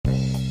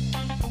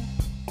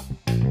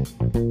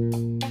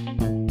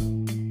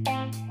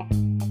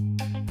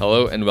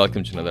Hello and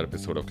welcome to another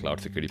episode of Cloud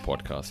Security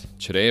Podcast.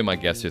 Today my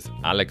guest is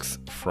Alex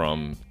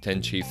from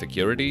Tenchi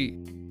Security.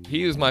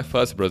 He is my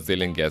first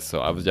Brazilian guest,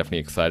 so I was definitely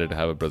excited to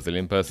have a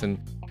Brazilian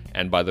person.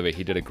 And by the way,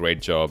 he did a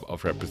great job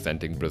of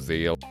representing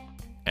Brazil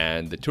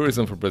and the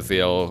tourism for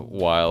Brazil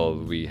while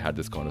we had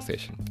this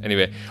conversation.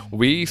 Anyway,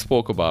 we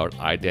spoke about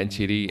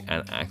identity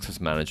and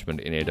access management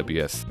in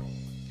AWS.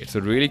 It's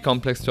a really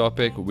complex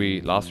topic.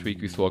 Last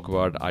week we spoke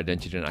about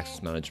identity and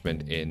access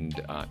management in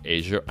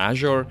Azure.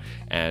 As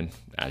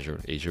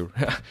you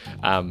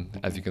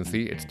can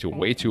see, it's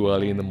way too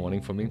early in the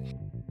morning for me.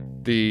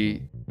 The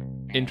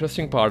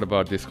interesting part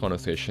about this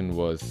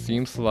conversation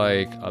seems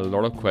like a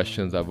lot of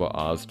questions that were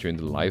asked during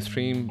the live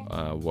stream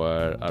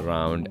were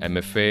around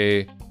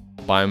MFA,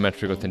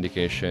 biometric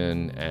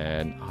authentication,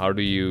 and how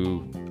do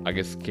you,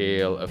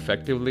 scale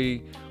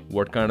effectively.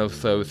 What kind of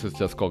services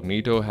does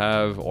Cognito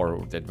have,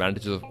 or the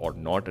advantages or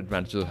not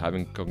advantages of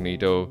having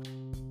Cognito?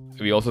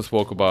 We also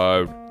spoke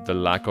about the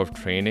lack of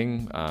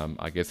training.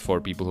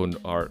 For people who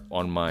are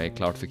on my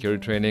cloud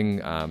security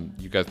training,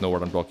 you guys know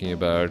what I'm talking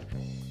about.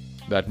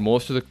 That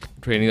most of the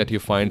training that you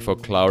find for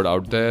cloud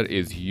out there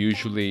is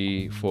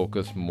usually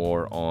focused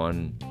more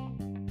on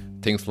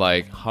things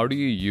like how do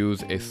you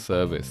use a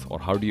service, or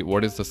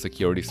what is the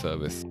security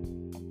service?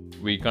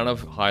 We kind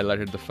of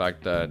highlighted the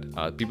fact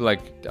that people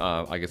like,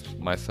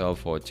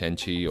 myself or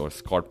Tenchi or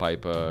Scott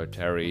Piper,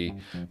 Terry,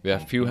 we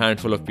have a few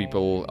handful of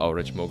people, or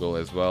Rich Mogul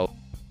as well,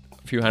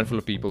 a few handful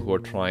of people who are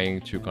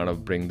trying to kind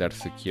of bring that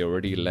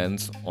security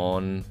lens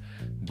on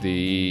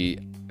the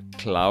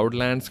cloud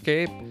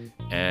landscape.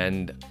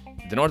 And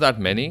they're not that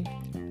many.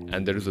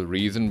 And there is a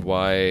reason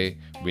why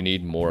we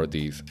need more of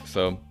these.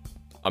 So,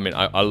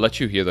 I'll let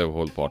you hear the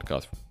whole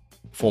podcast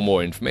for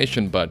more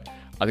information, but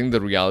I think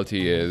the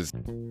reality is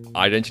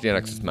identity and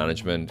access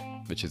management,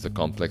 which is a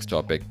complex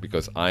topic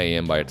because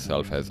IAM by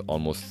itself has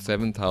almost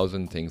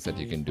 7,000 things that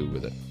you can do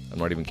with it. I'm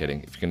not even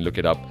kidding. If you can look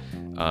it up,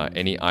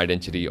 any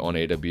identity on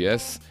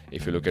AWS,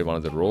 if you look at one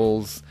of the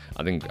roles,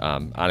 I think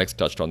Alex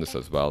touched on this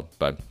as well,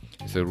 but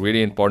it's a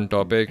really important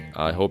topic.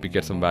 I hope you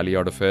get some value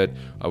out of it.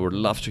 I would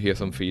love to hear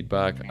some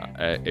feedback.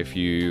 If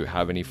you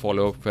have any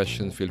follow-up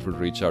questions, feel free to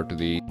reach out to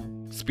the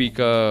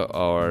speaker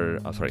or,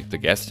 the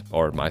guest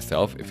or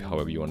myself,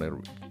 however you want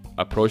to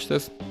approach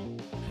this.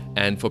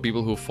 And for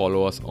people who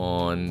follow us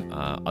on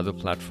other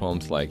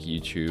platforms like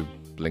YouTube,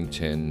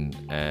 LinkedIn,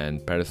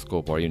 and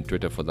Periscope, or even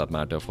Twitter for that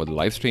matter, for the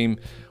live stream,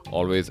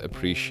 always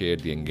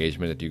appreciate the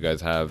engagement that you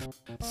guys have.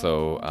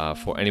 So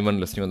for anyone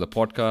listening on the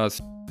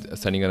podcast,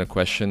 sending in a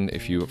question,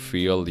 if you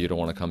feel you don't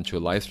want to come to a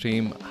live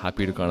stream,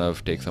 happy to kind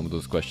of take some of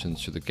those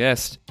questions to the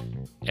guest.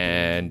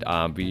 And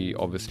we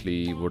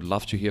obviously would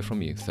love to hear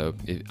from you. So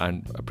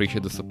I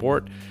appreciate the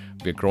support.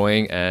 We're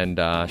growing, and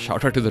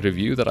shout out to the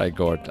review that I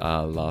got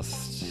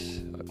last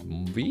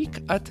week,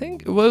 I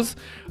think it was.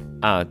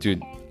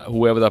 Dude,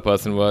 whoever that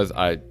person was,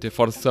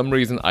 for some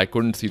reason I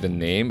couldn't see the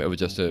name. It was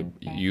just a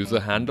user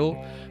handle.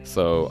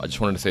 So I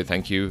just wanted to say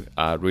thank you.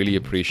 I really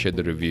appreciate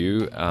the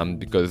review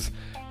because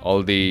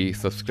all the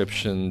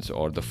subscriptions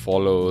or the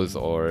follows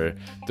or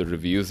the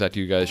reviews that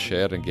you guys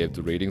share and give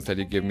the ratings that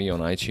you give me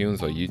on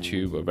iTunes or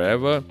YouTube or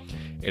wherever,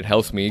 it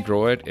helps me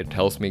grow it. It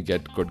helps me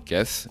get good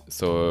guests.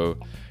 So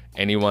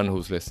anyone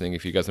who's listening,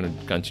 if you guys want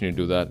to continue to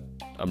do that,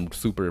 I'm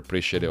super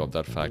appreciative of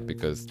that fact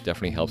because it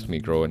definitely helps me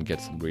grow and get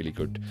some really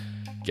good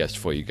guests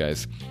for you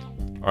guys.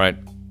 All right.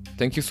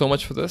 Thank you so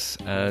much for this,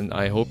 and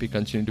I hope you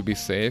continue to be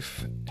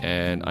safe.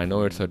 And I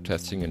know it's a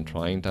testing and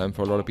trying time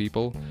for a lot of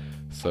people.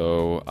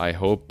 So I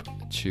hope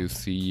to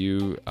see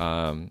you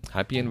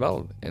happy and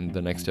well in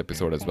the next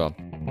episode as well.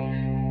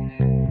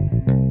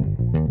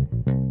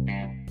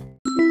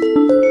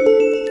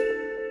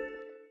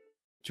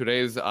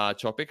 Today's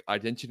topic,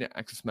 identity and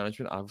access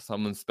management. I have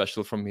someone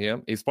special from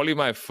here. He's probably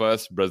my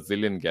first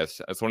Brazilian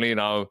guest. It's only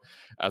now,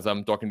 as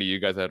I'm talking to you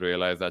guys, I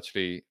realize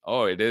actually,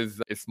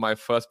 it's my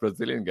first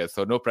Brazilian guest.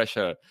 So no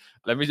pressure.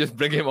 Let me just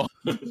bring him on.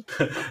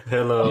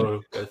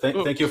 Hello.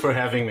 Thank you for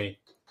having me.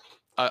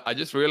 I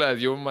just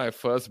realized you were my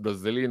first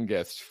Brazilian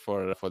guest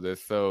for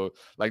this. So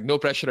no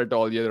pressure at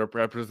all. You're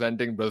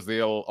representing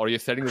Brazil, or you're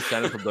setting the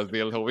standard for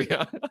Brazil over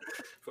here.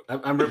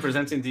 I'm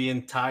representing the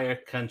entire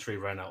country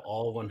right now,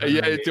 all 100.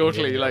 Yeah,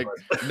 totally.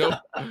 No,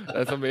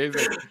 that's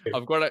amazing.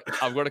 I've got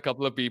a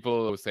couple of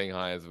people saying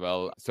hi as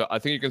well. So I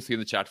think you can see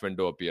the chat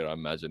window up here, I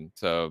imagine.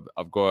 So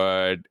I've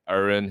got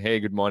Arun.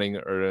 Hey, good morning,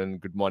 Arun.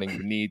 Good morning,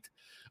 Vineet.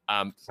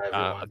 I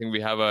think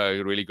we have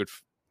a really good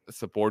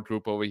support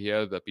group over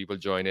here that people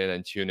join in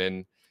and tune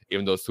in,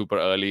 even though it's super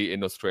early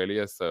in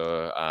Australia.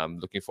 So I'm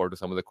looking forward to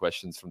some of the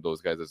questions from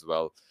those guys as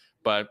well.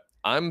 But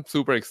I'm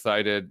super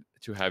excited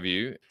to have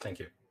you. Thank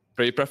you.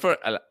 You prefer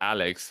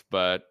Alex,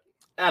 but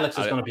Alex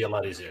is going to be a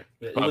lot easier.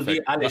 It would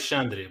be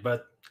Alexandre,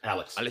 but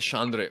Alex.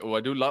 Alexandre. Oh,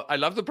 I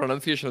love the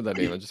pronunciation of that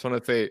name. I just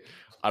want to say,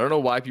 I don't know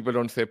why people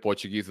don't say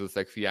Portuguese with a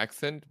sexy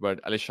accent, but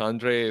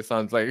Alexandre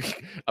sounds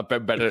like a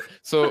bit better.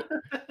 So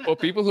for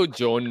people who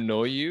don't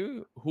know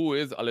you, who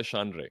is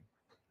Alexandre?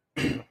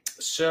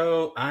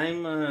 So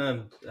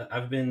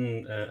I've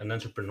been an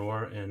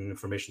entrepreneur in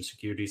information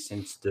security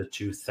since the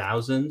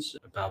 2000s.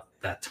 About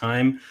that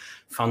time,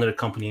 founded a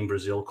company in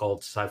Brazil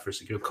called Cypher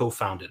Security.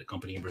 Co-founded a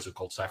company in Brazil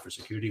called Cypher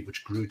Security,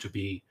 which grew to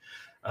be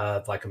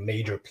like a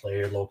major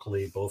player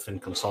locally, both in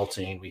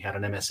consulting. We had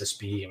an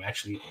MSSP, and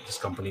actually this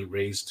company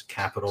raised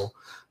capital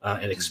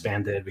and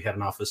expanded. We had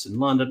an office in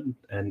London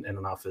and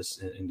an office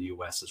in the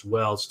US as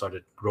well.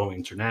 Started growing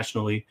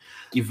internationally.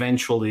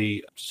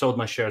 Eventually sold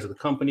my shares of the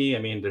company. I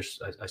mean,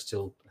 I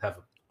still have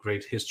a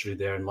great history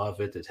there and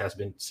love it. It has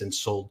been since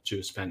sold to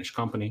a Spanish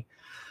company.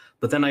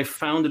 But then I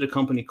founded a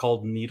company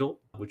called Needle,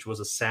 which was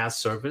a SaaS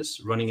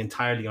service running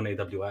entirely on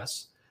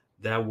AWS.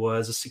 That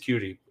was a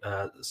security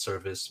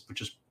service, which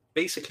is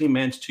basically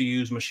meant to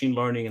use machine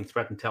learning and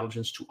threat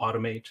intelligence to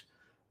automate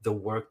the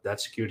work that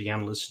security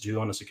analysts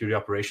do on a security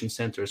operations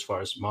center as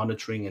far as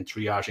monitoring and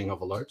triaging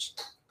of alerts.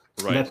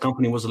 Right. That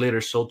company was later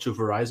sold to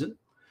Verizon.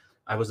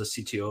 I was the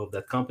CTO of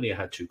that company. I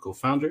had two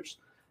co-founders.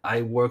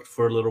 I worked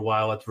for a little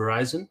while at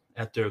Verizon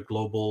at their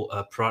global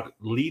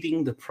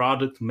leading the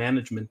product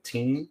management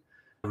team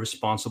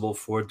responsible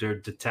for their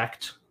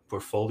Detect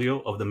portfolio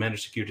of the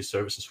managed security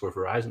services for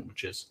Verizon,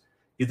 which is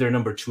either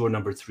number 2 or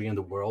number 3 in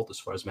the world as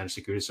far as managed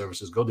security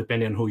services go,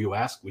 depending on who you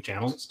ask, which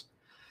analyst.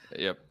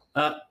 Yep.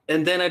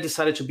 And then I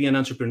decided to be an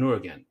entrepreneur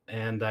again.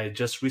 And I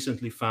just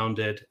recently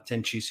founded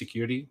Tenchi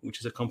Security, which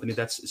is a company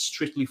that's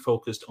strictly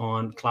focused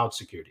on cloud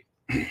security.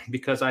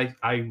 Because I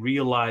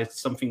realized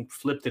something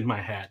flipped in my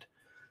head,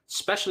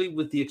 especially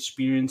with the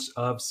experience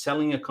of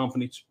selling a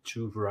company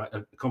to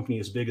a company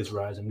as big as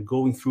Verizon,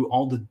 going through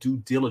all the due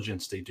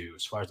diligence they do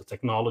as far as the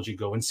technology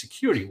go and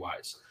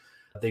security-wise.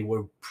 They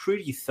were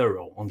pretty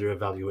thorough on their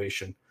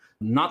evaluation.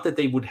 Not that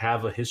they would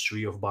have a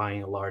history of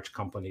buying a large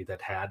company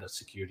that had a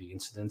security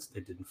incident.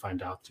 They didn't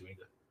find out during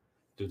the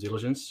due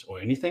diligence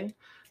or anything,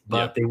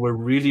 but They were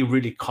really,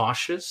 really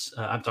cautious.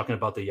 I'm talking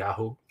about the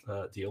Yahoo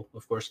deal,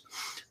 of course.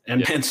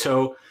 And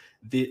so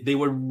they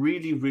were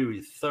really,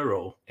 really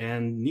thorough.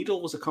 And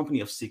Needle was a company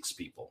of 6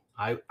 people.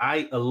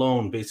 I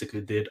alone basically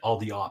did all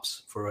the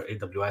ops for an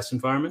AWS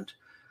environment.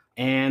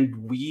 And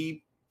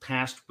we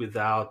passed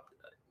without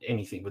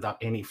anything, without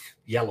any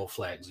yellow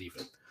flags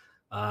even.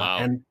 Wow.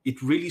 And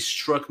it really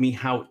struck me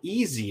how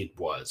easy it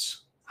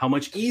was, how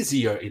much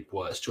easier it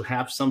was to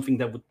have something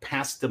that would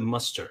pass the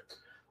muster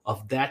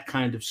of that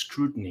kind of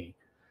scrutiny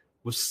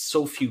with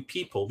so few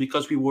people,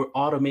 because we were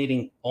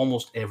automating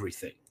almost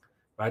everything,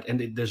 right?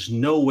 And there's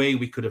no way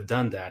we could have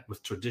done that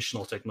with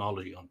traditional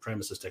technology,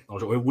 on-premises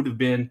technology, or it would have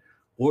been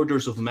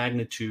orders of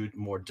magnitude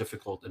more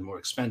difficult and more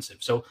expensive.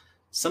 So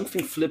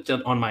something flipped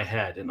on my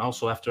head. And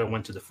also after I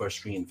went to the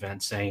first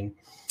reInvent saying,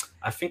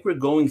 I think we're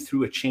going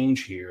through a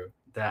change here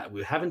that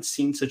we haven't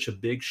seen such a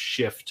big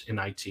shift in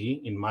IT,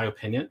 in my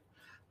opinion,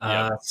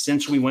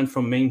 since we went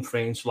from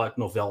mainframes to like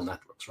Novell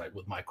networks, right,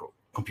 with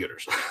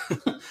microcomputers.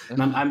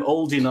 And I'm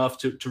old enough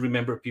to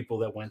remember people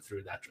that went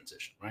through that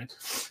transition, right?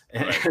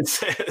 And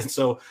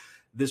so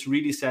this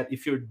really said,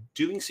 if you're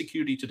doing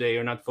security today,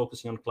 you're not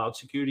focusing on cloud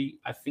security,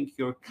 I think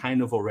you're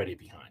kind of already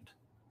behind.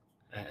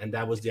 And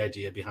that was the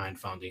idea behind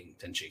founding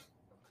Tenchi.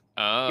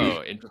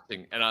 Oh,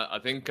 interesting. And I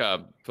think,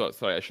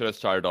 sorry, I should have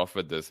started off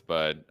with this,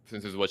 but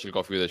since it's virtual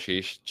coffee with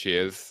Ashish,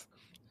 cheers.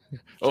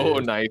 Oh,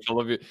 nice. All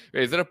of you.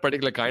 Wait, is there a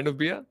particular kind of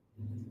beer?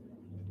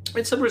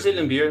 It's a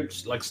Brazilian beer.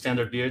 It's like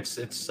standard beer. It's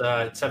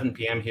 7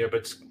 p.m. here,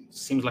 but it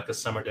seems like a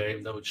summer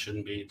day, though it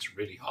shouldn't be. It's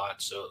really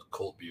hot, so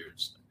cold beer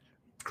is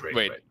great.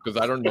 Wait,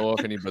 because I don't know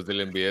of any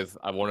Brazilian beers.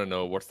 I want to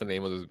know, what's the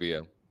name of this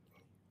beer?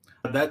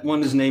 That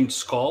one is named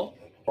Skol.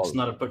 It's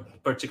not a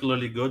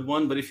particularly good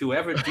one, but if you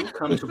ever do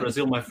come to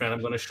Brazil, my friend, I'm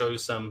going to show you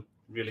some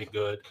really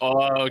good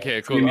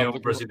premium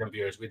Brazilian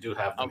beers. We do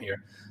have them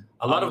here.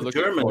 A lot of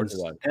Germans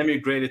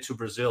emigrated to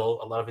Brazil,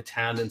 a lot of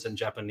Italians and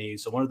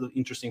Japanese. So one of the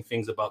interesting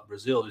things about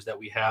Brazil is that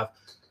we have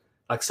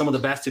like some of the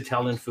best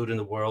Italian food in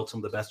the world, some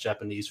of the best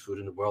Japanese food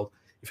in the world.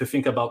 If you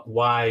think about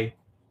why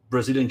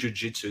Brazilian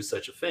Jiu-Jitsu is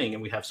such a thing,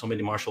 and we have so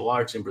many martial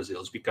arts in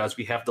Brazil, is because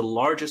we have the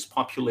largest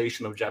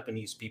population of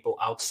Japanese people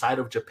outside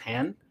of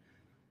Japan.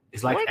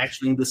 It's like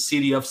actually in the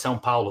city of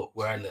São Paulo,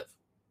 where I live.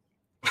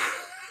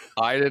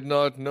 I did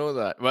not know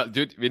that. Well,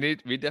 dude, we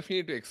definitely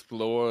need to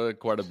explore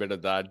quite a bit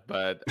of that,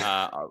 but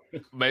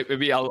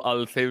maybe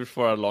I'll save it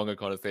for a longer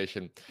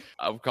conversation.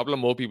 A couple of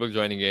more people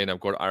joining in. I've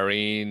got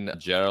Irene,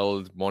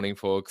 Gerald, morning,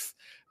 folks.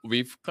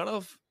 We've kind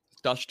of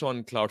touched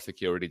on cloud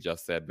security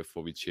just there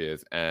before we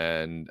cheers.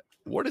 And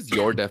what is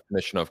your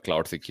definition of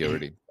cloud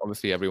security?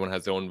 Obviously, everyone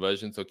has their own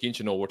version, so keen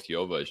to know what's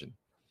your version.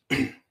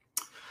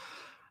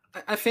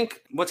 I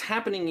think what's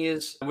happening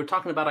is we're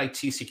talking about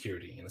IT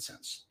security in a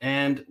sense.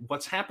 And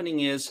what's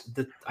happening is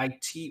the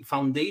IT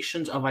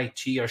foundations of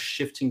IT are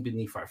shifting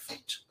beneath our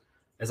feet.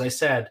 As I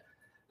said,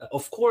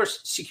 of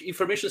course,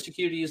 information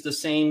security is the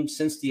same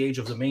since the age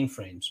of the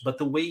mainframes, but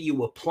the way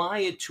you apply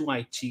it to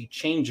IT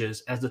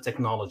changes as the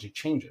technology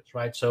changes,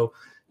 right? So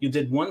you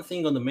did one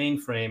thing on the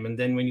mainframe, and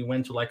then when you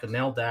went to like an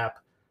LDAP,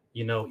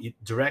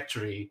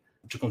 directory,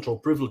 to control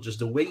privileges,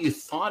 the way you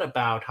thought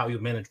about how you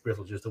manage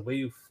privileges, the way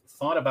you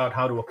thought about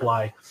how to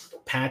apply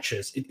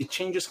patches, it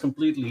changes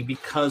completely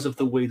because of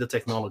the way the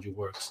technology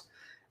works.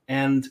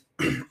 And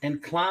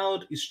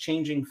cloud is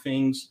changing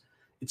things.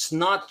 It's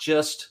not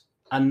just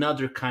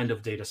another kind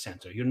of data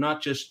center. You're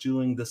not just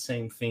doing the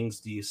same things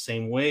the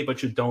same way,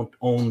 but you don't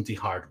own the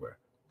hardware,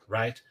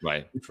 right?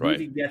 Right. It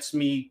really gets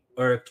me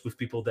irked with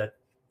people that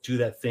do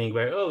that thing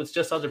where, oh, it's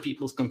just other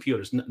people's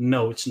computers.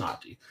 No, it's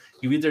not.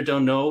 You either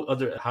don't know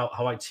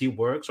how IT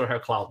works or how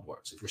cloud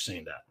works, if you're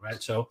saying that,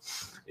 right? So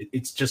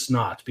it's just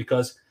not,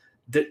 because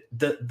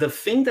the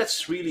thing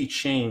that's really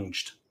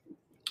changed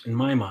in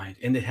my mind,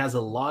 and it has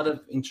a lot of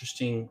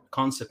interesting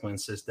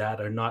consequences that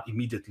are not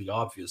immediately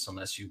obvious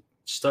unless you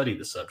study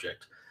the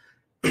subject.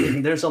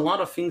 There's a lot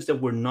of things that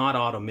were not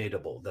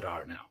automatable that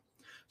are now.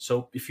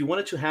 So if you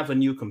wanted to have a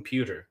new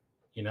computer,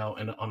 and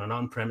on an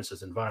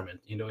on-premises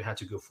environment, you had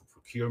to go for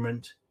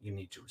procurement. You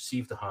need to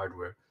receive the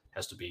hardware,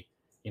 has to be,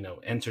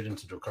 entered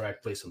into the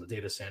correct place on the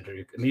data center.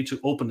 You need to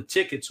open the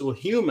ticket. So a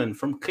human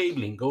from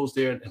cabling goes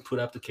there and put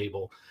up the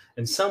cable,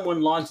 and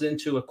someone logs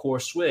into a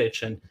core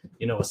switch and,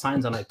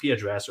 assigns an IP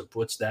address or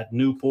puts that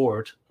new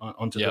port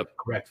onto the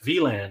correct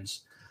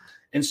VLANs.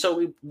 And so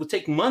it would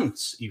take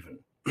months even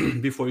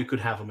before you could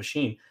have a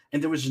machine.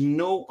 And there was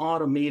no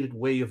automated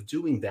way of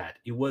doing that.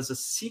 It was a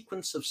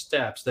sequence of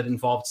steps that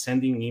involved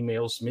sending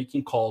emails,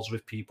 making calls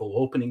with people,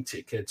 opening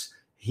tickets,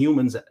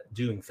 humans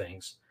doing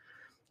things.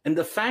 And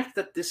the fact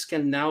that this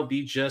can now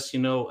be just,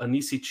 an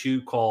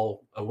EC2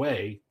 call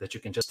away, that you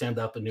can just stand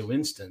up a new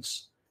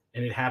instance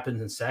and it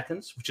happens in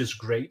seconds, which is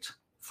great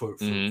for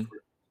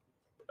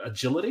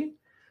agility.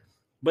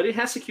 But it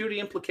has security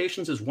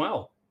implications as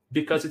well,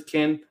 because it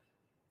can,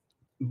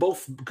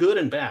 both good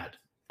and bad.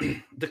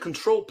 The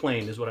control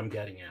plane is what I'm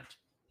getting at.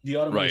 The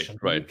automation,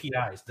 the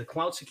APIs, the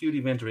cloud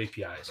security vendor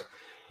APIs,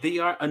 they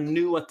are a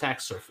new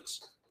attack surface.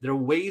 There are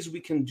ways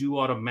we can do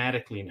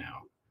automatically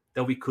now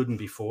that we couldn't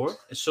before.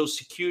 And so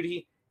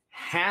security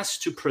has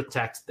to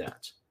protect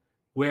that.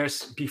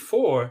 Whereas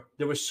before,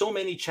 there were so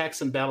many checks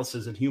and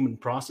balances in human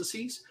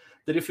processes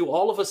that if you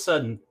all of a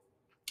sudden,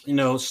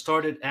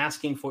 started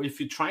asking for, if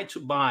you tried to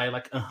buy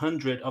like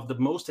 100 of the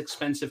most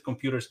expensive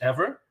computers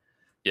ever,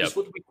 this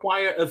would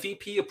require a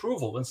VP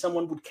approval, and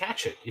someone would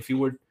catch it. If you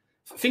were,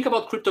 think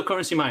about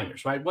cryptocurrency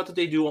miners, right? What do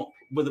they do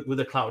with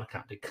a cloud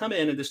account? They come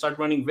in and they start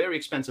running very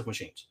expensive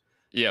machines.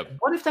 Yeah.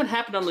 What if that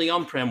happened on the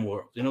on-prem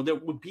world? There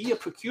would be a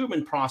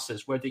procurement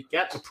process where they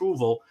get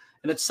approval,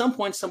 and at some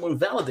point someone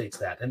validates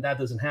that, and that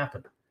doesn't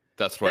happen.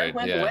 That's right.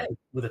 That went away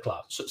with the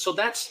cloud. So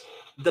that's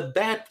the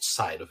bad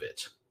side of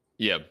it.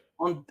 Yeah.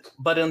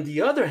 But on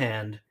the other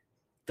hand,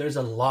 there's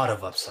a lot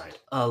of upside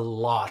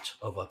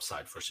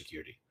for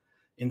security,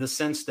 in the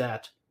sense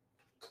that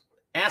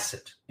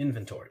asset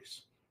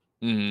inventories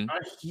are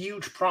a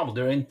huge problem.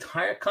 There are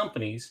entire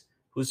companies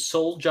whose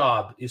sole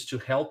job is to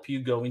help you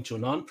go into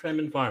an on-prem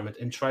environment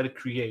and try to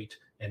create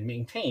and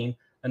maintain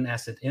an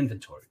asset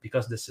inventory,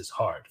 because this is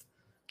hard.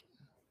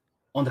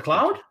 On the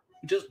cloud,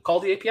 you just call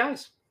the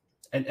APIs.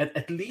 And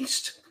at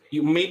least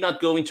you may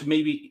not go into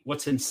maybe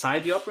what's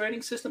inside the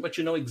operating system, but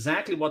you know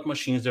exactly what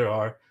machines there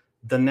are,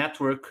 the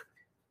network,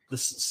 the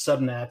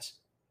subnet.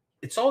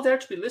 It's all there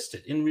to be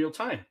listed in real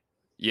time.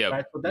 Yeah.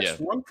 Right? So that's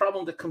one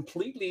problem that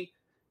completely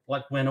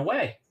went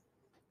away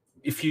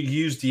if you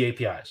use the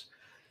APIs.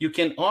 You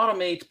can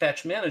automate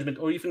patch management,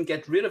 or even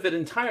get rid of it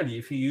entirely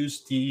if you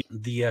use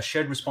the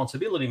shared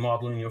responsibility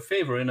model in your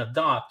favor and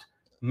adopt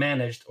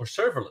managed or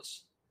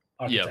serverless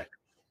architecture.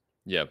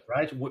 Yeah.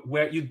 Right?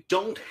 Where you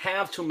don't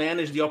have to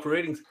manage the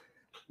operating.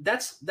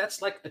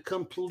 That's like a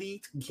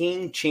complete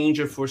game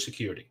changer for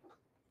security.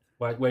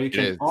 Right? Where you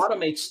can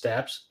automate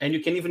steps, and you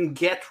can even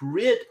get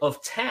rid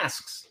of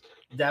tasks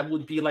that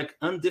would be like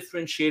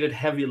undifferentiated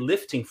heavy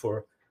lifting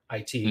for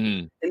IT,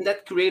 and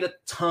that create a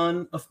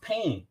ton of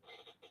pain.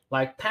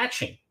 Like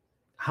patching.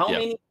 How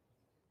many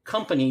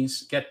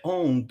companies get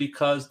owned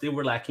because they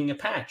were lacking a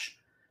patch?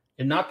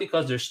 And not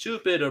because they're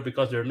stupid or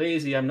because they're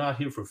lazy. I'm not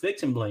here for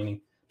victim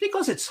blaming.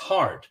 Because it's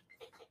hard.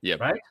 Yeah.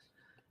 Right?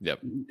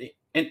 Yep.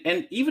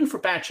 And even for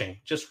patching,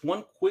 just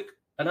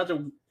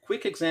another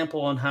quick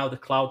example on how the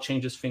cloud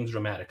changes things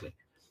dramatically.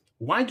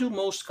 Why do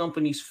most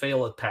companies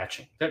fail at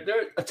patching? There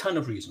are a ton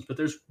of reasons, but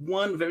there's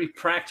one very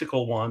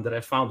practical one that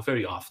I found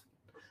very often,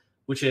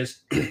 which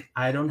is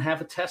I don't have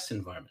a test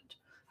environment.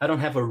 I don't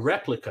have a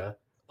replica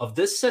of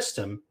this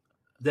system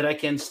that I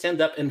can stand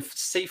up and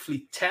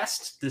safely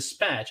test this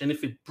patch. And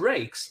if it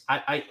breaks,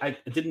 I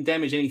didn't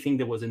damage anything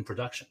that was in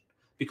production,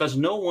 because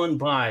no one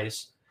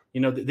buys,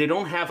 they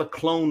don't have a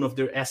clone of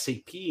their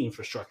SAP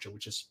infrastructure,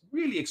 which is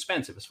really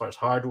expensive as far as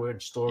hardware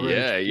and storage.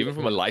 Yeah, even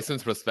from a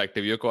license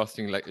perspective, you're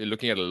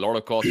looking at a lot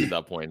of costs at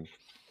that point.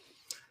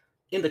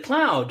 In the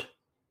cloud,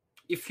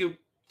 if you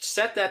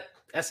set that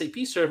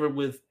SAP server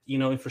with,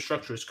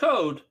 infrastructure as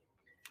code,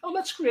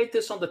 let's create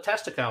this on the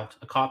test account,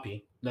 a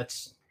copy.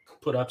 Let's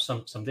put up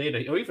some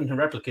data, or even to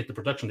replicate the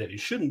production data. You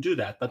shouldn't do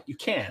that, but you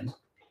can,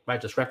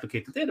 right? Just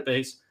replicate the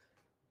database,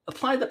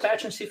 apply the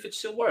patch, and see if it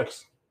still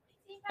works.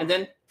 and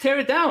then tear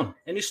it down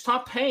and you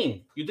stop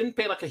paying. You didn't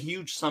pay like a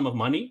huge sum of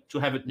money to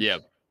have it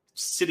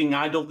sitting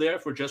idle there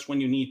for just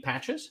when you need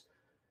patches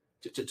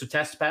to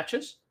test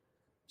patches.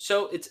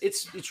 So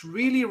it's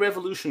really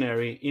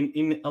revolutionary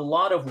in a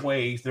lot of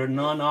ways. They're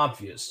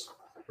non-obvious,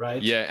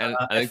 right? Yeah, and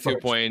I think to your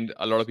point,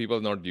 a lot of people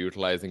are not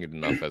utilizing it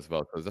enough as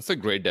well. So that's a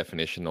great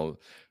definition. To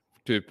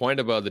your point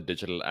about the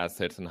digital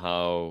assets and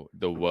how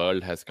the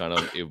world has kind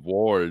of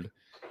evolved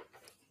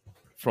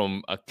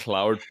from a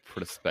cloud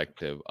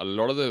perspective, a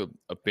lot of the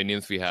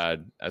opinions we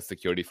had as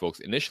security folks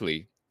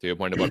initially, to your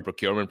point about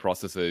procurement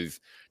processes,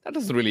 that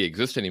doesn't really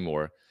exist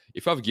anymore.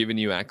 If I've given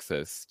you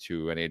access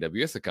to an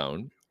AWS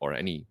account, or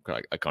any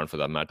account for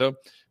that matter,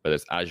 whether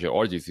it's Azure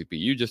or GCP,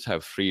 you just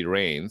have free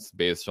reins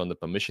based on the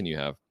permission you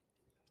have.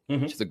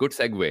 Which is a good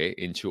segue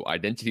into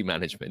identity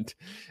management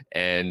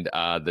and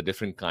the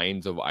different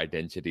kinds of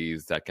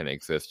identities that can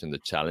exist and the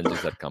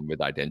challenges that come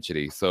with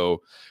identity.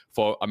 So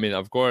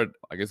I've got,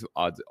 I guess,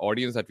 the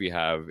audience that we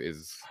have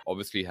is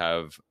obviously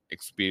have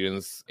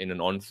experience in an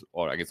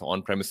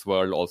on-premise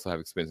world, also have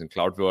experience in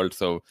cloud world.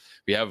 So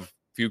we have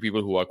few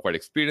people who are quite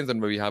experienced,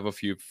 and we have a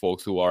few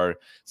folks who are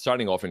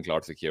starting off in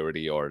cloud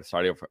security or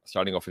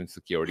starting off in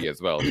security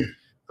as well.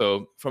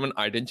 So from an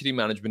identity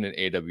management and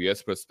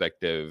AWS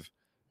perspective,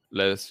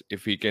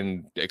 if we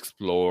can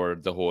explore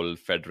the whole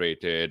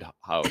federated,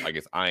 how I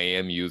guess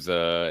IAM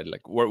user,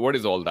 like what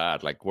is all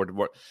that? Like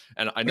what?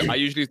 And I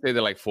usually say there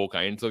are like 4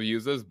 kinds of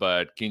users,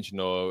 but keen to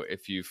know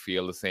if you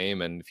feel the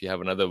same and if you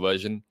have another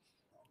version.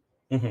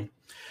 Mm-hmm.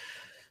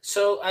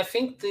 So I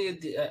think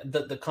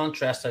the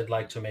contrast I'd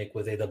like to make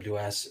with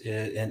AWS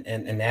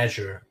and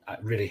Azure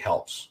really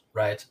helps,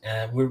 right?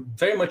 And we're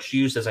very much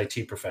used as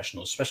IT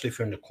professionals, especially if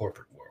you're in the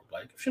corporate world.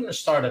 Like if you're in a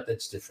startup,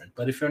 that's different.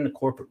 But if you're in the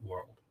corporate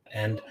world,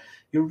 and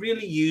you're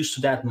really used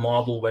to that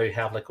model where you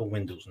have like a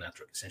Windows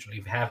network, essentially.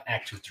 You have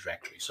Active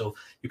Directory. So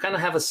you kind of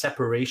have a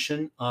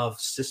separation of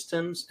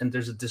systems, and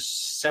there's this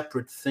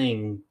separate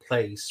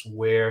place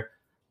where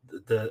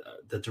the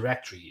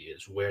directory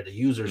is, where the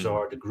users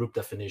are, the group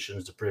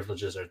definitions, the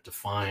privileges are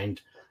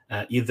defined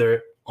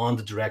either on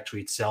the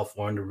directory itself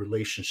or in the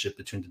relationship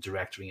between the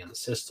directory and the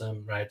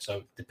system, right? So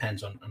it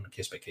depends on a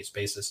case-by-case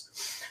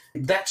basis.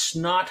 That's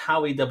not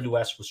how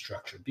AWS was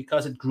structured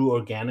because it grew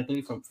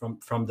organically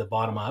from the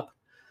bottom up.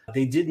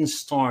 They didn't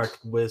start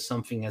with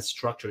something as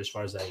structured as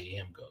far as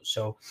IAM goes.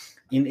 So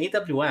in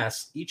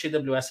AWS, each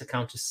AWS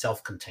account is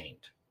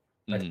self-contained.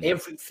 Right?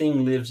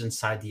 Everything lives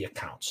inside the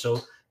account.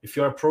 So if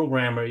you're a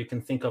programmer, you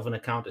can think of an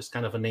account as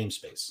kind of a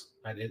namespace.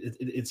 Right?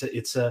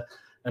 It's an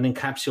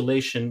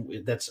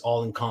encapsulation that's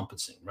all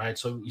encompassing, right?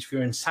 So if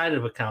you're inside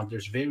of an account,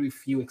 there's very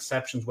few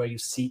exceptions where you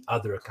see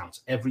other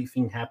accounts.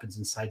 Everything happens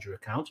inside your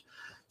account.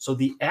 So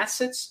the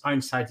assets are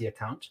inside the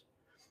account.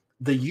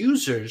 The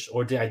users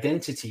or the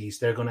identities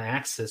that are going to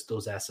access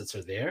those assets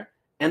are there.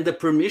 And the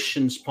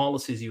permissions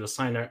policies you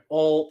assign are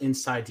all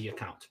inside the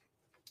account.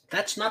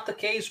 That's not the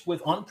case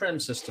with on-prem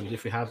systems.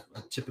 If you have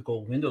a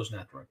typical Windows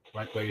network,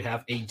 right, where you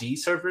have AD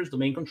servers,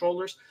 domain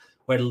controllers,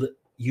 where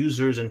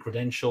users and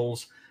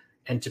credentials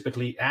and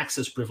typically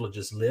access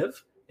privileges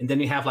live. And then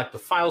you have like the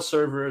file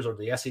servers or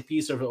the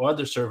SAP server or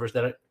other servers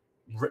that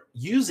are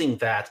using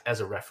that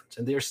as a reference.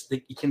 And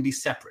it can be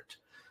separate.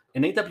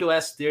 In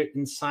AWS, they're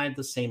inside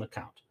the same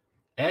account.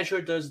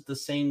 Azure does the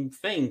same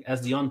thing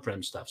as the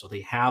on-prem stuff. So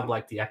they have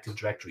like the Active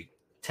Directory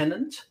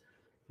tenant,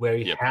 where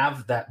you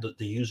have that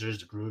the users,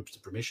 the groups, the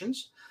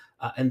permissions.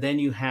 And then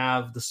you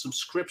have the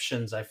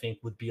subscriptions, I think,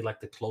 would be like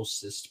the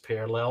closest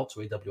parallel to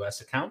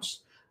AWS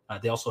accounts.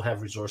 They also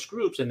have resource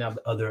groups and have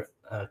other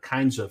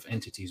kinds of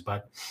entities.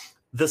 But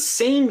the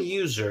same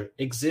user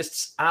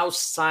exists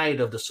outside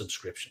of the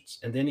subscriptions.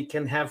 And then it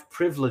can have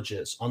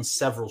privileges on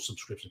several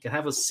subscriptions. It can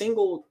have a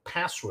single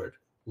password,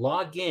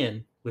 log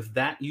in with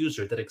that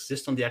user that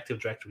exists on the Active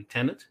Directory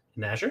tenant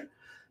in Azure.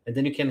 And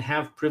then you can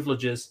have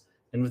privileges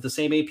and with the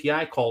same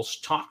API calls,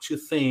 talk to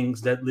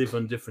things that live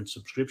on different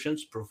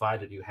subscriptions,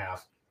 provided you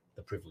have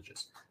the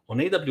privileges. On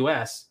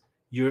AWS,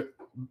 you're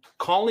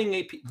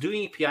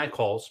doing API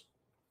calls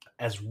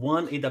as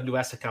one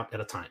AWS account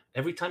at a time.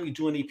 Every time you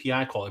do an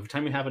API call, every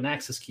time you have an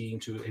access key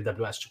into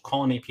AWS to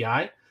call an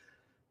API,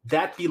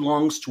 that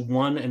belongs to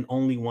one and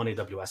only one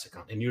AWS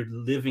account, and you're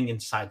living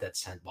inside that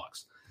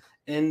sandbox.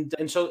 And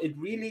so it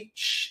really,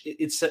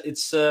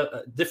 it's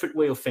a different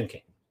way of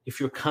thinking if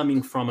you're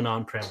coming from an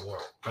on-prem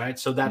world, right?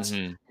 So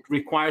it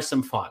requires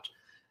some thought.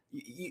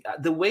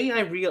 The way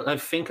I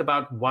think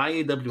about why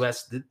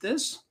AWS did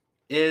this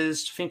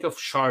is think of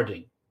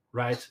sharding,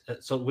 right?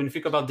 So when you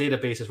think about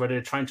databases where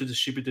they're trying to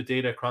distribute the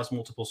data across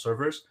multiple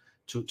servers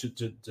to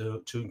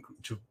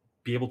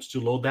be able to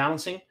do load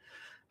balancing,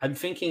 I'm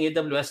thinking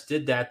AWS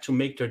did that to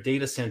make their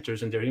data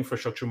centers and their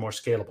infrastructure more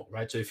scalable,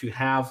 right? So if you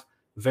have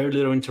very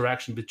little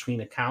interaction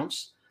between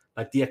accounts,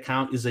 like the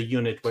account is a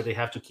unit where they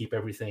have to keep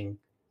everything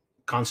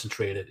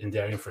concentrated in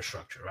their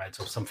infrastructure, right?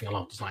 So something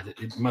along those lines.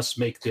 It must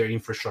make their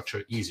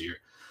infrastructure easier.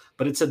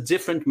 But it's a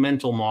different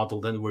mental model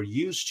than we're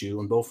used to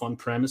on both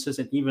on-premises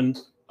and even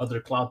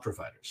other cloud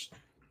providers.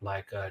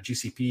 like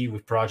GCP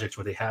with projects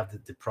where they have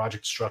the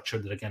project structure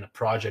that, again, a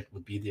project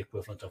would be the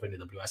equivalent of an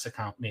AWS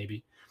account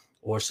maybe,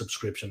 or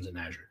subscriptions in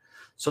Azure.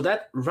 So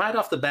that right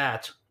off the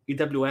bat,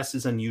 AWS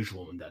is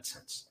unusual in that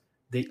sense.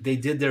 They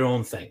did their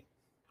own thing,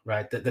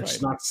 right?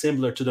 That's not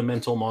similar to the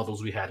mental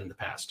models we had in the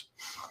past.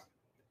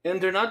 And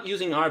they're not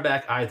using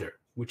RBAC either,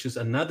 which is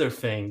another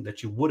thing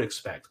that you would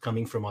expect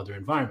coming from other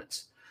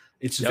environments.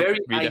 It's very...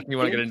 We definitely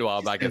want to get into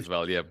RBAC as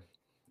well, yeah.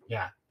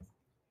 Yeah.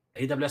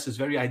 AWS is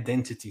very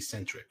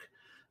identity-centric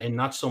and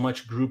not so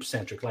much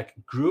group-centric. Like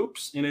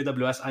groups in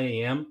AWS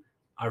IAM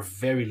are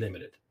very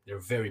limited. They're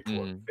very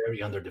poor,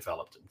 very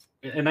underdeveloped.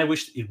 And I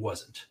wish it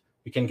wasn't.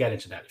 We can get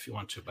into that if you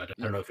want to, but I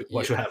don't know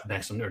what you have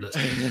next on your list.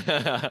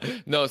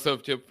 No, so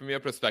from your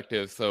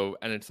perspective, so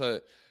I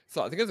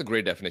think it's a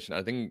great definition.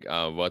 I think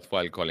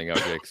worthwhile calling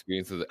out your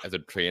experience as a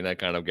trainer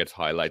kind of gets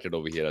highlighted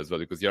over here as well,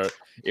 because you're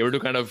able to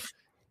kind of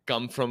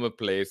come from a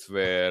place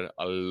where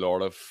a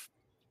lot of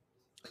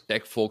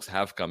tech folks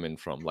have come in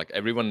from. Like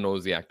everyone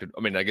knows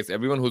I guess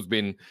everyone who's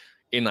been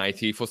in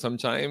IT for some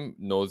time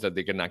knows that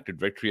they get an Active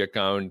Directory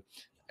account.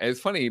 And it's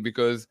funny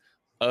because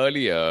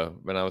earlier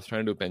when I was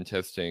trying to do pen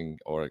testing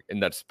or in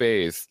that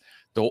space,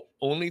 the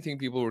only thing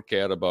people would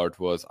care about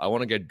was, I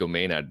want to get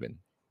domain admin,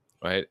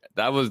 right?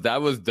 That was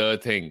the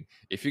thing.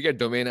 If you get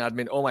domain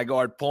admin, oh my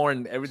God,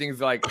 porn, everything's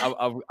like,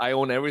 I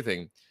own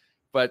everything.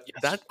 But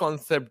that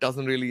concept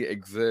doesn't really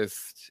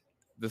exist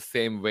the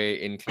same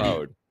way in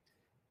cloud.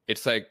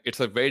 It's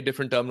a very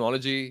different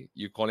terminology.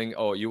 You're calling,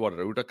 you want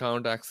a root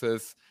account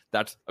access.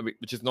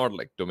 Which is not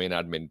like domain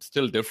admin. It's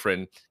still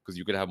different because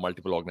you could have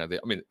multiple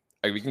organizations.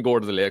 We can go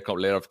to the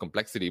layer of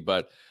complexity,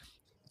 but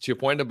to your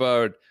point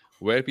about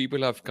where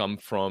people have come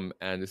from,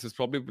 and this is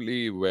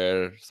probably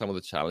where some of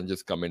the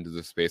challenges come into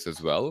the space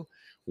as well,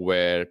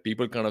 where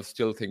people kind of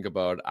still think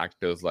about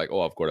actors like,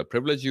 I've got a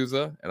privileged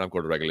user and I've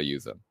got a regular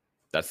user.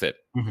 That's it.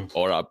 Mm-hmm.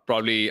 Or I've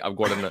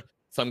got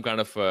some kind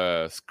of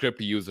a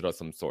script user of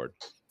some sort.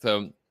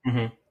 So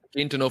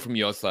keen to know from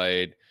your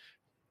side,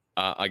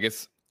 I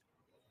guess,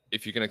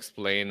 if you can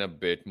explain a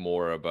bit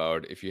more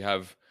about if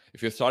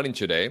you're starting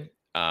today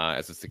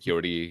as a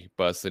security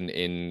person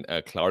in a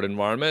cloud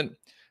environment,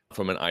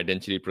 from an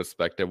identity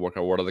perspective, what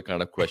are the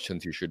kind of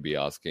questions you should be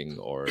asking,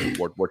 or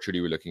what should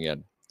you be looking at?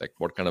 Like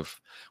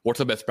what's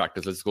the best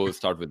practice? Let's go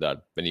start with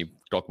that when you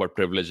talk about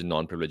privileged and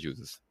non-privileged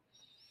users.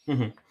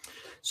 Mm-hmm.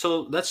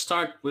 So let's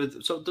start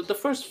with, the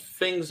first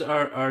things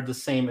are the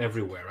same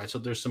everywhere, right? So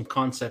there's some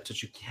concepts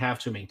that you have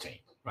to maintain,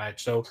 right?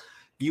 So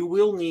you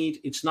will need,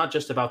 it's not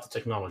just about the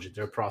technology,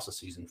 there are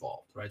processes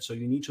involved, right? So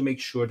you need to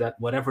make sure that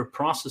whatever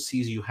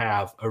processes you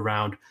have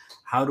around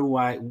how do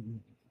I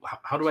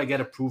get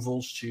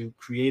approvals to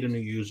create a new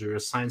user,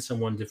 assign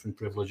someone different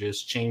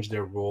privileges, change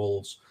their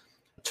roles,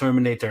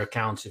 terminate their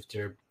accounts if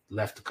they're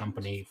left the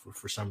company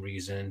for some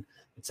reason,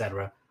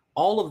 etc.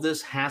 All of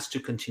this has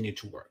to continue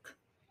to work,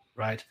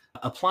 right?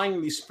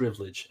 Applying least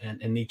privilege and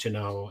need to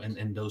know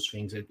and those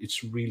things,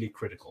 it's really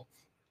critical.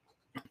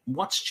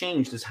 What's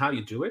changed is how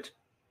you do it,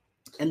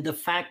 and the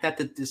fact that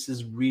this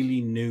is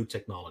really new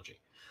technology.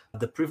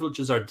 The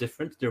privileges are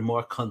different. They're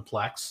more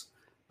complex.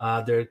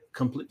 They're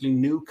completely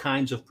new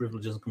kinds of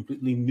privileges,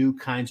 completely new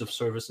kinds of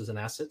services and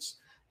assets.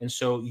 And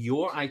so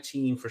your IT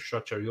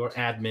infrastructure, your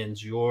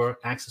admins, your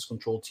access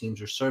control teams,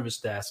 your service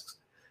desks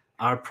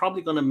are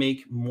probably going to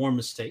make more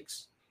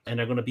mistakes and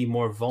are going to be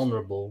more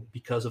vulnerable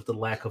because of the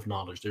lack of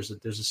knowledge. There's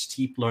a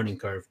steep learning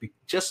curve.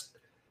 Just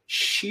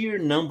sheer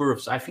number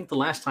of, I think the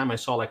last time I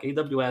saw like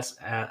AWS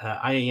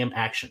IAM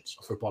actions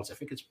for policy, I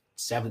think it's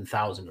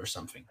 7,000 or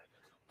something,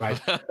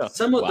 right?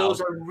 Some of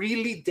those are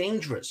really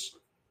dangerous.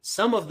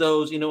 Some of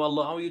those,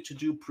 allow you to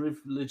do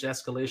privilege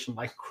escalation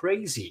like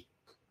crazy,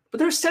 but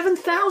there's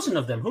 7,000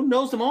 of them. Who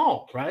knows them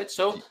all, right?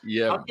 So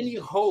how can you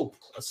hope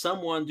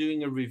someone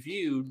doing a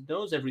review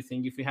knows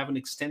everything if you haven't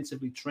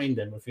extensively trained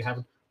them, if you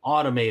haven't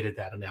automated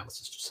that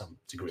analysis to some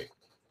degree,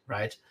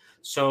 right?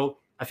 So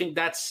I think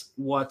that's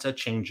what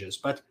changes.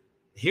 But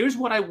here's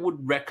what I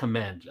would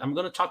recommend. I'm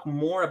going to talk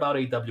more about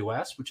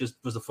AWS, which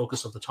was the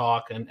focus of the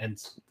talk and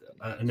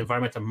an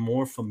environment I'm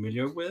more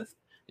familiar with.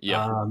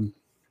 Yeah.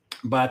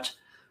 But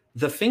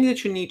the thing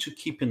that you need to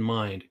keep in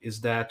mind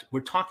is that we're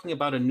talking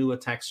about a new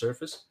attack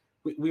surface.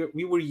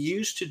 We were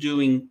used to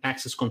doing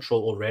access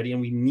control already,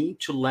 and we need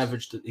to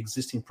leverage the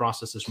existing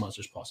process as much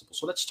as possible.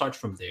 So let's start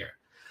from there.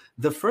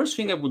 The first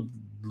thing I would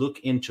look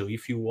into,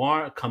 if you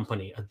are a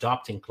company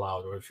adopting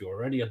cloud, or if you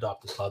already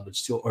adopted cloud but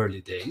still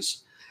early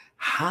days,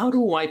 how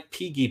do I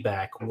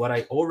piggyback what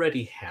I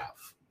already have,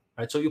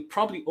 right? So you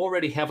probably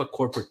already have a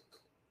corporate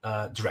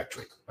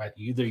directory, right?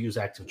 You either use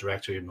Active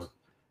Directory or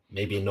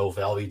maybe a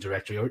Novell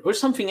directory or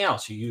something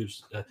else. You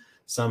use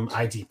some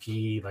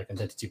IDP, like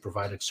identity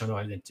provider, external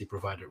identity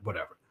provider,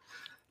 whatever.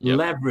 Yep.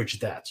 Leverage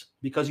that,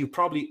 because you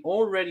probably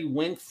already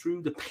went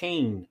through the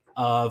pain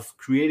of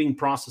creating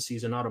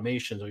processes and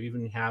automations, or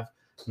even have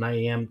an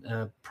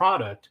IAM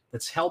product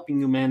that's helping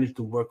you manage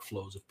the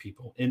workflows of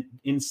people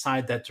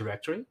inside that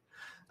directory.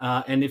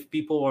 And if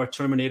people are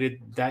terminated,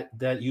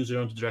 that user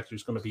on the directory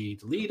is going to be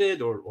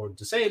deleted or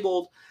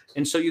disabled.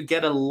 And so you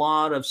get a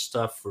lot of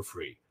stuff for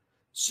free.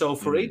 So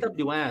for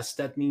AWS,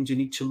 that means you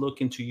need to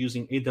look into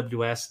using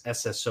AWS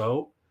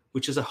SSO,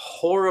 which is a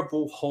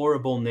horrible,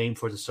 horrible name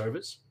for the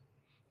service,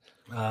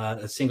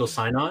 a single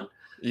sign-on.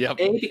 Yep.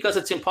 Because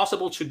it's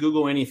impossible to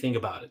Google anything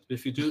about it.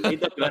 If you do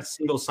AWS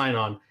single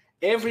sign-on,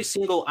 every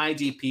single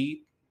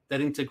IDP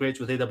that integrates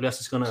with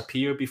AWS is going to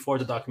appear before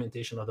the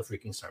documentation of the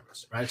freaking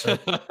service, right? So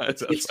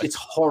it's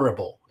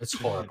horrible. It's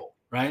horrible,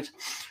 right?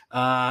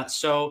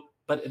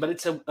 But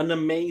it's an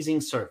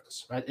amazing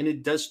service, right? And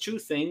it does two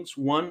things.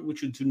 One,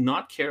 which you do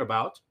not care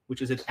about,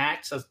 which is it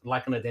acts as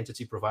like an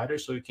identity provider,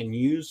 so you can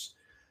use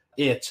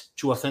it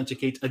to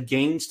authenticate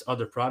against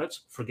other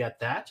products. Forget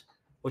that.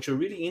 What you're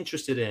really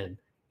interested in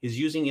is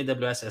using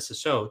AWS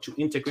SSO to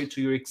integrate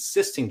to your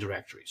existing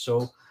directory.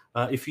 So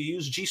if you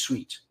use G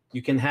Suite,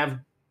 you can have,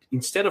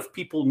 instead of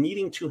people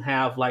needing to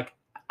have like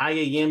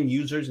IAM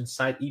users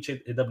inside each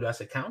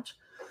AWS account,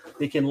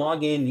 they can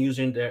log in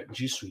using their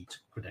G Suite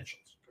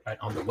credentials, right,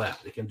 on the web.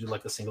 They can do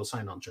like a single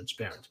sign-on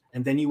transparent.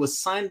 And then you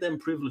assign them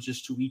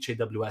privileges to each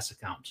AWS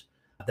account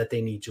that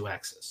they need to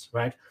access,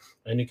 right?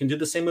 And you can do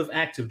the same with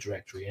Active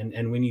Directory.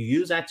 And when you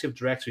use Active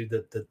Directory,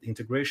 the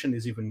integration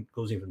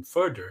goes even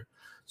further.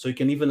 So you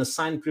can even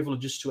assign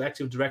privileges to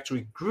Active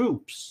Directory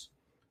groups.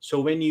 So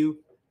when you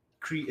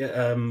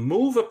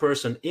move a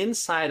person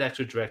inside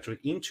Active Directory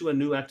into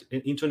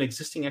an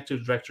existing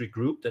Active Directory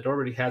group that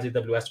already has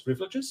AWS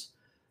privileges,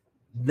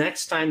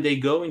 next time they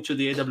go into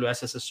the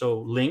AWS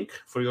SSO link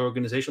for your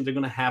organization, they're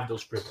going to have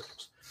those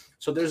privileges.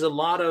 So there's a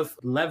lot of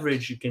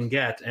leverage you can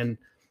get and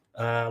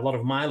a lot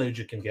of mileage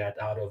you can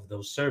get out of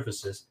those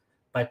services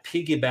by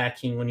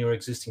piggybacking on your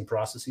existing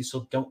processes.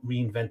 So don't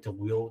reinvent the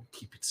wheel,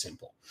 keep it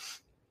simple.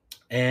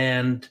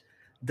 And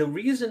the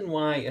reason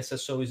why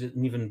SSO is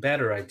an even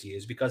better idea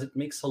is because it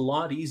makes a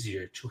lot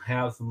easier to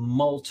have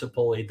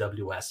multiple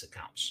AWS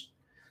accounts,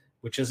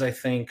 which is, I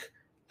think,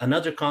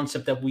 another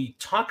concept that we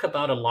talk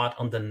about a lot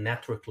on the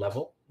network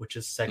level, which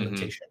is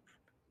segmentation,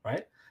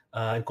 right?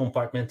 And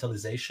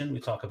compartmentalization, we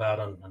talk about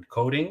on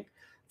coding.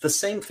 The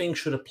same thing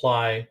should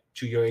apply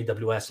to your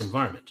AWS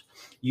environment.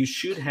 You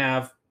should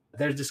have,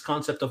 there's this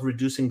concept of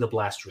reducing the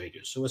blast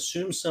radius. So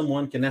assume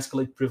someone can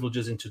escalate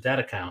privileges into that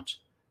account,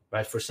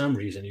 right? For some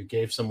reason, you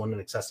gave someone an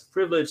excessive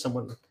privilege,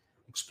 someone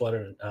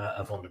exploited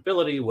a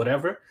vulnerability,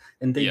 whatever,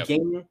 and they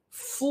gain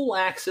full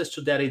access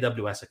to that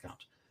AWS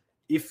account.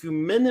 If you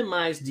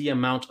minimize the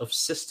amount of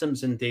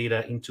systems and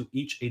data into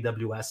each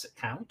AWS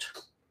account,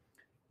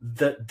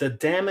 the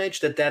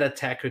damage that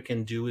attacker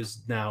can do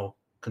is now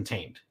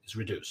contained, is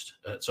reduced.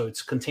 So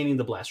it's containing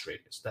the blast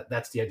radius.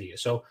 That's the idea.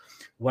 So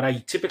what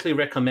I typically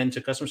recommend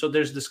to customers, so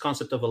there's this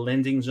concept of a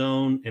landing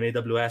zone, and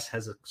AWS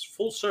has a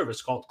full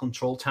service called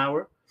Control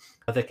Tower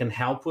that can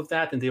help with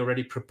that. And they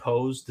already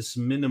proposed this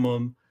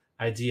minimum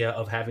idea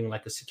of having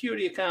like a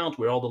security account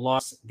where all the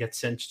logs get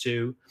sent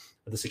to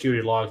the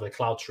security logs like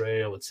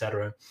CloudTrail,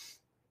 etc.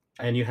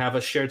 And you have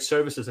a shared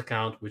services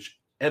account, which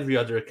every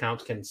other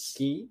account can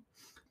see.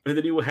 And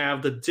then you will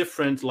have the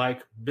different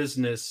like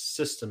business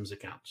systems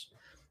accounts.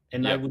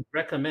 And I would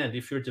recommend,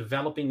 if you're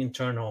developing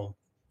internal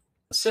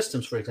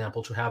systems, for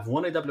example, to have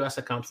one AWS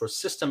account for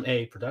System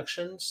A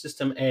production,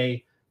 System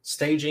A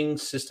staging,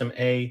 System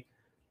A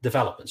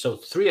development. So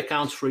 3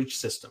 accounts for each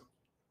system,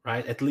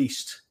 right? At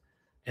least.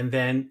 And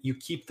then you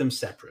keep them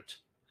separate.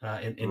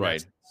 In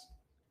right.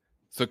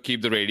 So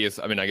keep the radius.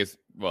 I mean, I guess,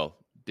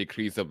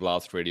 decrease the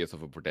blast radius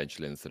of a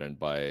potential incident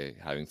by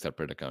having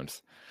separate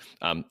accounts.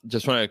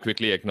 Just want to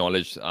quickly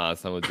acknowledge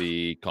some of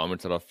the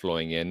comments that are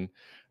flowing in.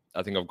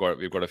 I think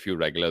we've got a few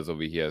regulars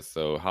over here.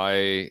 So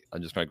hi,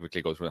 I'm just going to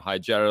quickly go through. Hi,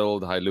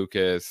 Gerald. Hi,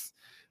 Lucas.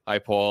 Hi,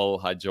 Paul.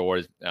 Hi,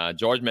 George.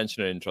 George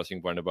mentioned an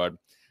interesting point about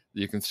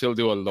you can still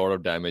do a lot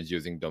of damage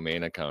using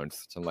domain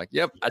accounts. So I'm like,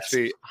 yep,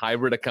 actually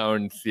hybrid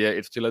accounts,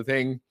 it's still a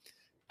thing.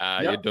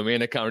 Your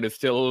domain account is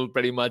still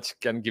pretty much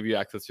can give you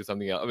access to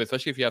something else. I mean,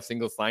 especially if you have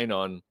single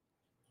sign-on, you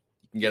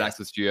can get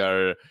access to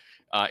your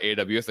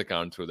AWS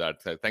account through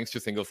that. So thanks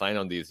to single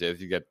sign-on these days,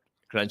 you get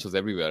credentials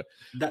everywhere.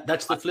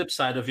 That's the flip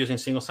side of using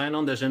single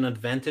sign-on. There's an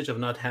advantage of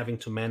not having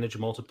to manage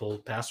multiple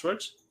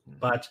passwords.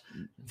 But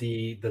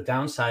the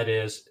downside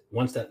is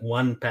once that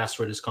one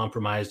password is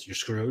compromised, you're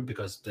screwed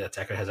because the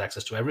attacker has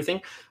access to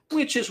everything,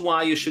 which is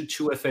why you should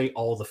 2FA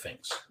all the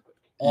things.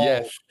 All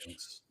the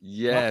things.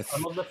 Yes.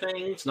 Not some of the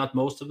things, not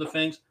most of the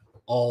things,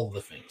 all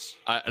the things.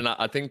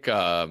 I think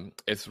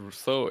it's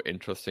so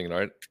interesting,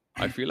 right?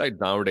 I feel like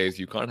nowadays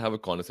you can't have a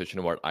conversation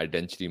about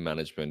identity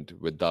management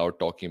without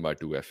talking about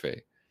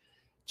 2FA.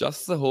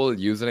 Just the whole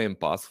username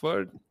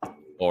password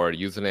or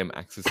username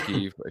access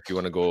key, if you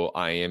want to go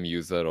IAM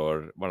user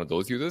or one of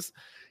those users,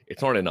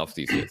 it's not enough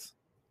these days.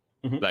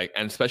 Like,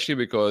 and especially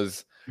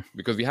because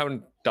we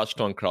haven't touched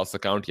on cross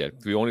account yet.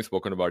 We've only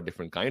spoken about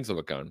different kinds of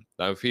account.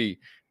 Now, if we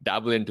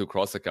dabble into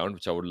cross account,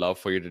 which I would love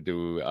for you to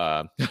do,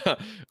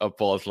 a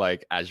pause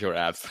like Azure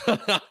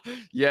apps.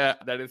 Yeah,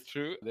 that is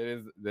true.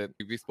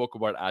 We spoke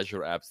about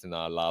Azure apps in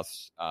our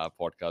last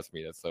podcast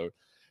meeting. So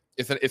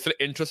it's an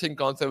interesting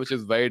concept, which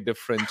is very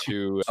different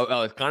to,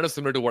 it's kind of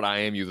similar to what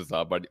IAM users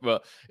are, but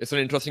it's an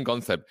interesting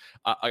concept.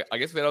 I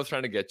guess where I was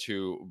trying to get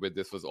to with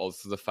this was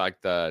also the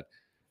fact that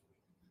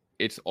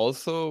it's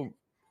also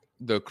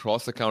the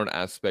cross-account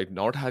aspect,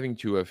 not having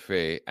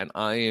 2FA, an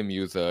IAM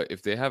user,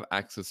 if they have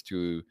access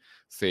to,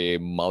 say,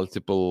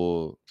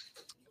 multiple,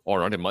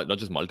 or not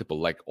just multiple,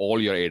 like all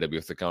your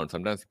AWS accounts,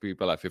 sometimes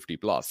people have 50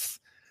 plus,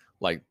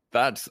 like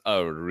that's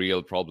a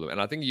real problem.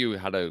 And I think you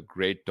had a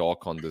great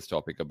talk on this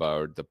topic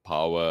about the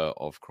power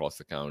of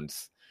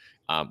cross-accounts.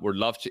 Would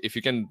love to, if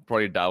you can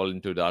probably dabble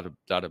into that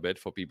a bit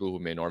for people who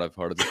may not have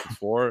heard of this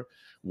before.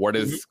 What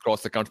is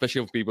cross-account,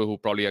 especially for people who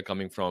probably are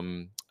coming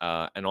from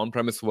an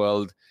on-premise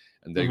world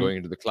and they're going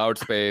into the cloud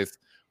space?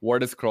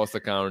 What is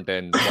cross-account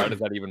and why does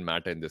that even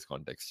matter in this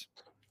context?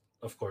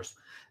 Of course.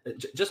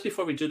 Just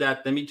before we do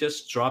that, let me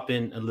just drop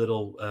in a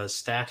little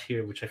stat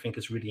here, which I think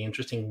is really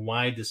interesting,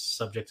 why this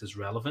subject is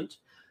relevant.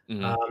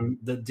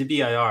 The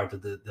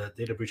DBIR, the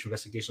Data Breach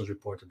Investigations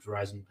Report that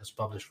Verizon has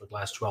published for the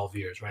last 12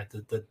 years, right?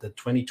 The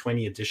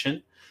 2020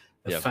 edition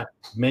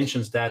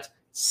mentions that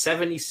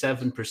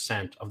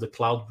 77% of the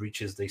cloud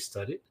breaches they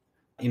studied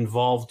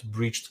involved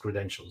breached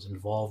credentials,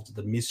 involved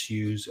the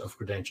misuse of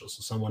credentials.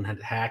 So someone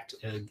had hacked,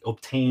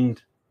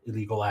 obtained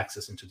illegal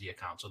access into the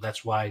account. So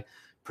that's why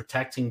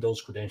protecting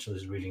those credentials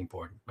is really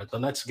important. But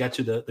let's get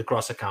to the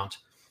cross-account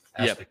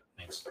aspect of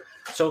things.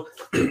 So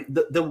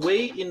the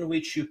way in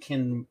which you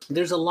can,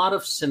 there's a lot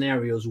of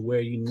scenarios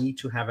where you need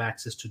to have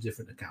access to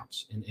different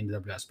accounts in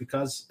AWS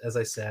because, as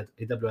I said,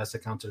 AWS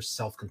accounts are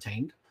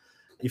self-contained.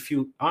 If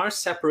you are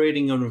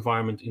separating your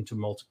environment into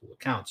multiple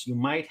accounts, you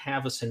might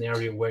have a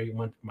scenario where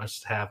you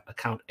must have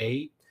account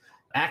A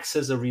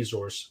access a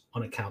resource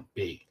on account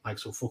B. Like,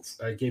 so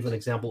I gave an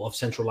example of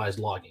centralized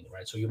logging,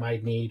 right? So you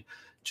might need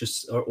to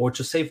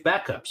save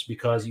backups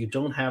because you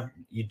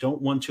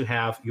don't want to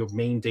have your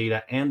main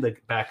data and the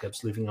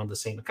backups living on the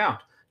same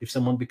account. If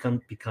someone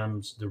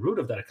becomes the root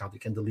of that account, they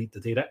can delete the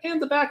data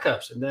and the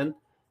backups, and then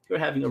you're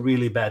having a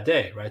really bad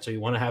day, right? So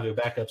you want to have your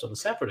backups on a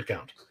separate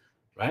account,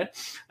 right?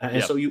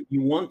 And so you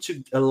want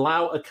to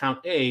allow account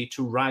A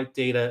to write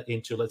data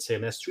into, let's say,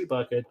 an S3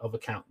 bucket of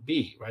account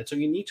B, right? So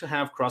you need to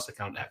have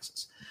cross-account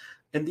access.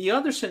 And the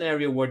other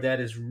scenario where that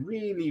is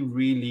really,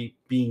 really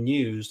being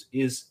used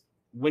is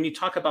when you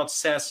talk about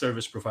SaaS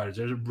service providers.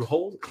 There's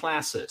whole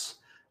classes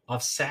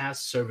of SaaS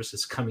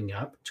services coming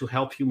up to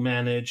help you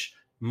manage,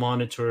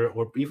 monitor,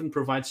 or even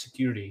provide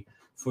security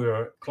for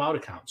your cloud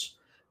accounts,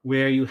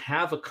 where you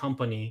have a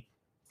company.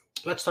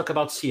 Let's talk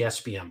about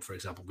CSPM, for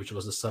example, which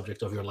was the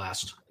subject of your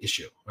last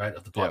issue, right,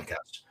 of the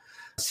podcast.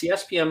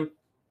 CSPM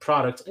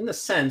product, in a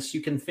sense, you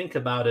can think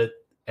about it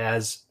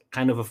as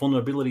kind of a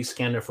vulnerability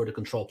scanner for the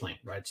control plane,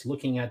 right? It's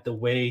looking at the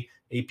way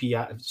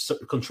API,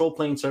 control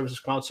plane services,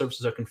 cloud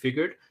services are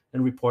configured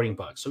and reporting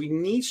bugs. So it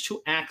needs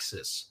to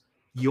access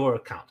your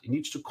account. It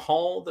needs to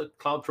call the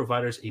cloud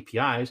provider's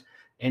APIs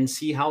and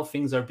see how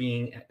things are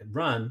being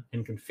run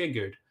and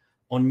configured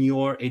on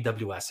your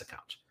AWS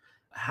account.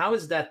 How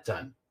is that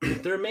done?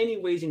 There are many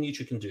ways in which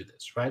you can do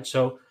this, right?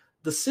 So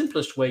the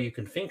simplest way you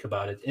can think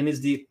about it, and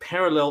is the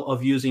parallel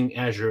of using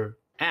Azure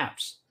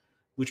apps,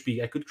 which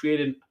I could create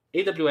an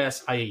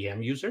AWS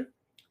IAM user.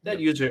 That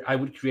user, I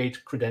would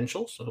create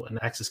credentials, so an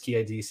access key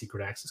ID,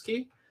 secret access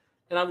key,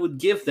 and I would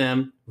give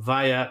them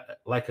via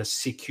like a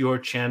secure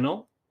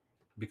channel,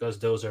 because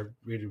those are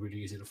really, really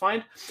easy to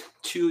find,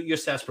 to your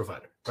SaaS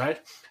provider, right?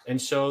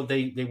 And so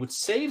they would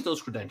save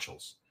those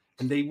credentials,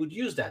 and they would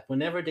use that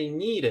whenever they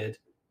needed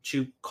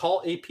to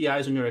call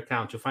APIs on your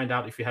account to find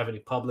out if you have any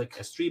public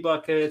S3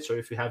 buckets or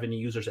if you have any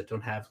users that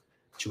don't have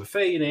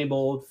 2FA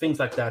enabled, things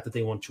like that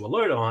they want to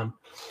alert on.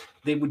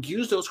 They would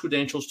use those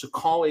credentials to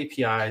call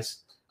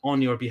APIs on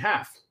your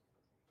behalf.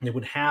 They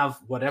would have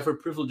whatever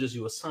privileges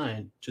you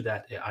assign to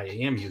that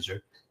IAM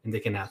user, and they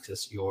can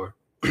access your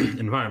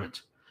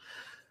environment.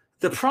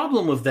 The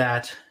problem with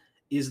that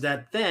is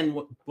that then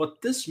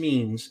what this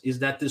means is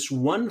that this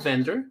one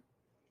vendor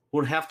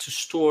will have to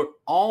store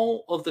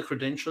all of the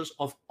credentials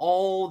of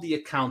all the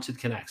accounts it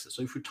can access.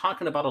 So if you're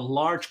talking about a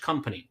large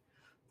company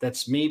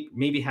that's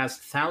maybe has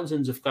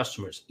thousands of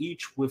customers,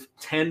 each with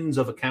tens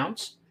of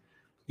accounts,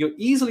 you're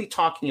easily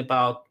talking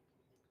about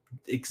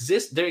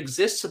there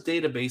exists a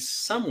database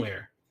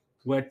somewhere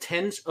where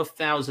tens of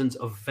thousands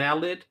of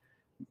valid,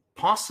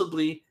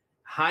 possibly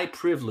high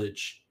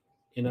privilege,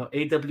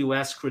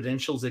 AWS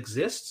credentials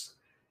exists.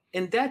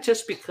 And that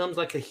just becomes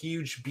like a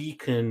huge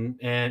beacon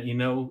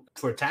and,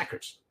 for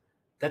attackers.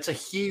 That's a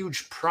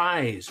huge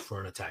prize for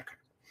an attacker.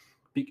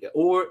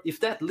 Or if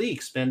that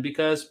leaks, then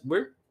because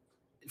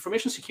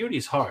information security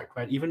is hard,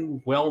 right?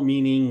 Even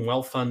well-meaning,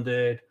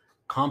 well-funded,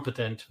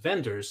 competent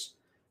vendors,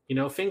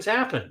 things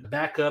happen.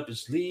 Backup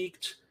is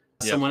leaked.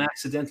 Someone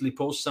accidentally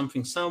posts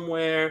something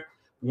somewhere.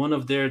 One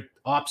of their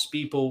ops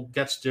people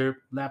gets their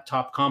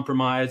laptop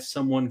compromised.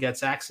 Someone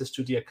gets access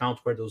to the account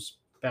where those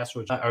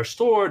passwords are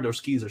stored,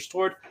 those keys are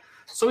stored.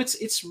 So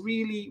it's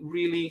really,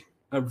 really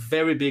a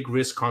very big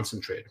risk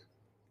concentrator.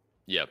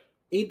 Yep.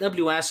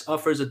 AWS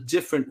offers a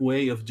different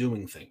way of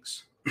doing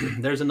things.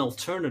 There's an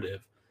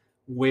alternative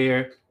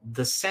where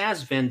the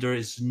SaaS vendor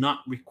is not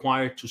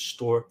required to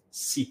store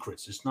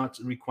secrets. It's not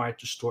required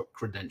to store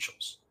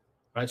credentials,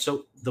 right?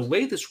 So the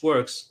way this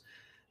works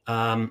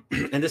And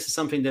this is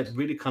something that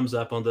really comes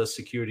up on the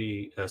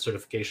security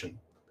certification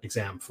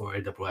exam for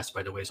AWS,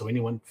 by the way. So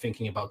anyone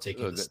thinking about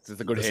taking this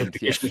is a good the hint.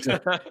 Yes.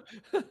 certification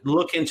exam,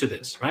 look into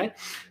this, right?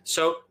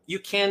 So you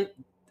can,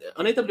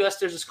 on AWS,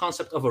 there's this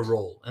concept of a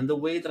role. And the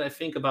way that I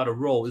think about a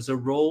role is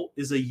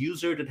a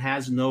user that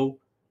has no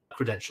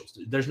credentials.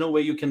 There's no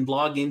way you can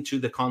log into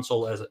the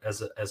console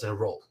as a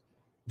role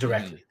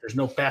directly. There's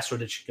no password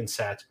that you can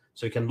set,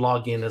 so you can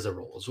log in as a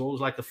role. So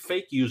it's like a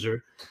fake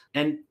user.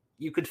 And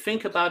you could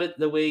think about it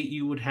the way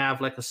you would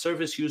have like a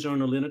service user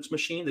on a Linux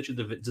machine that you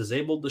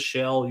disabled the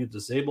shell, you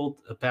disabled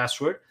a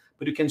password,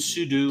 but you can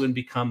sudo and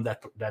become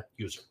that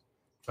user,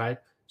 right?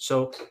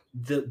 So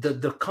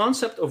the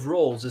concept of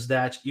roles is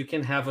that you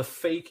can have a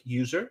fake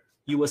user,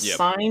 you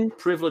assign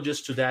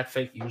privileges to that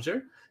fake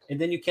user, and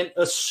then you can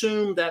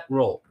assume that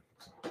role.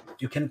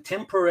 You can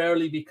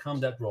temporarily become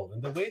that role.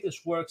 And the way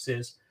this works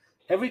is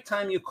every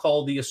time you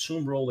call the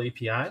assume role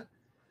API,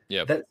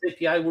 that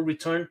API will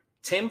return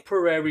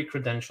temporary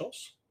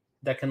credentials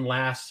that can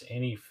last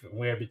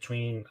anywhere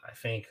between, I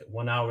think,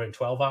 1 hour and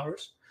 12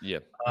 hours.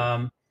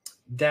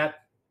 That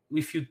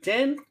if you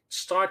then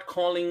start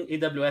calling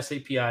AWS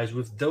APIs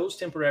with those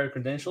temporary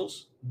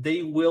credentials,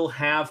 they will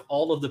have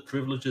all of the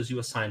privileges you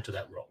assign to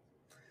that role.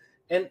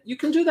 And you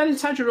can do that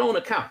inside your own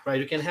account, right?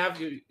 You can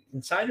have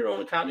inside your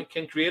own account, you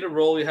can create a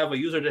role. You have a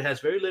user that has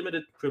very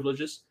limited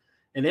privileges.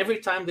 And every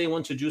time they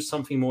want to do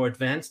something more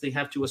advanced, they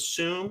have to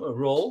assume a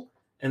role,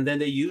 and then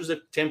they use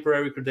the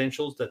temporary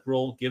credentials that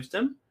role gives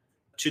them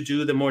to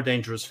do the more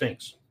dangerous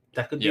things.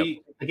 That could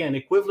be, again,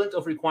 equivalent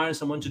of requiring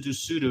someone to do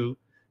sudo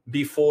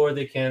before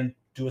they can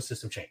do a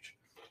system change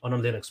on a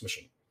Linux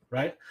machine,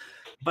 right?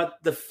 But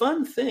the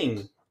fun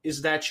thing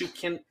is that you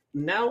can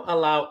now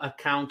allow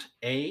account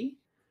A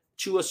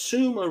to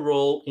assume a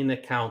role in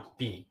account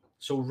B.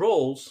 So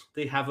roles,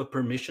 they have a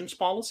permissions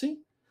policy,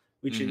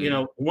 which,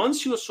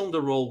 once you assume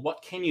the role,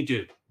 what can you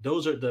do?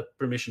 Those are the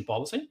permission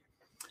policy.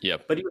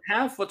 But you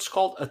have what's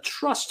called a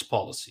trust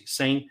policy,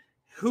 saying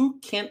who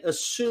can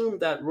assume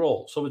that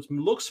role. So it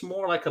looks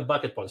more like a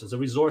bucket policy. It's a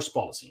resource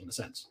policy in a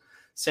sense,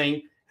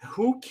 saying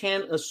who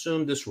can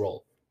assume this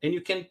role. And you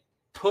can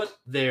put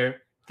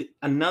there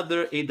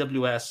another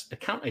AWS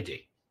account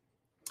ID.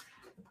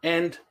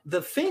 And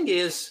the thing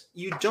is,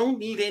 you don't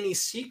need any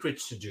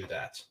secrets to do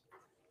that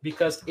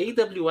because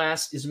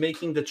AWS is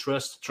making the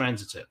trust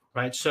transitive,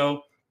 right?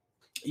 So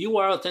you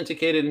are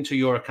authenticated into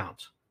your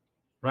account,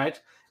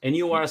 right? And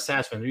you are a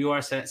SaaS vendor, you are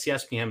a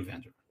CSPM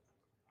vendor,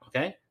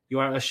 okay? You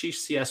are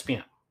Ashish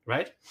CSPM,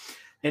 right?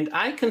 And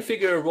I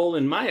configure a role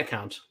in my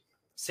account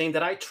saying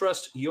that I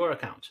trust your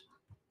account.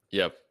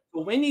 Yep.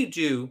 So when you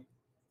do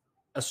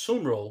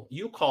assume role,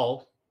 you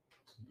call,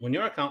 when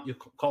your account, you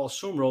call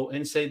assume role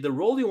and say the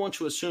role you want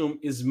to assume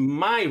is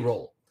my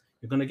role.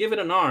 You're going to give it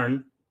an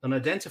ARN, an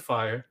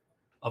identifier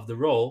of the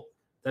role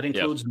that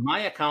includes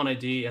my account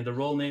ID and the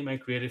role name I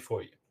created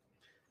for you.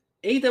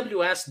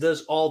 AWS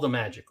does all the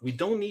magic. We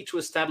don't need to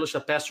establish a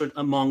password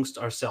amongst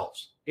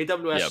ourselves.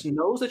 AWS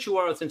knows that you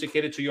are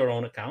authenticated to your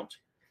own account.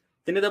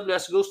 Then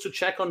AWS goes to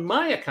check on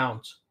my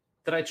account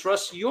that I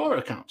trust your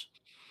account,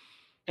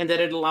 and that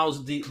it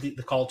allows the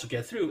call to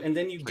get through. And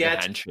then you get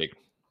a handshake.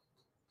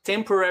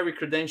 Temporary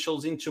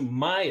credentials into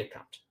my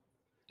account.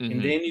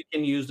 And then you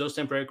can use those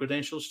temporary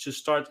credentials to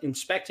start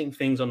inspecting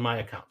things on my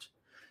account.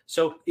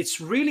 So it's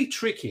really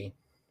tricky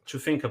to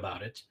think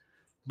about it,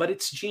 but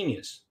it's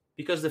genius.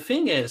 Because the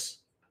thing is,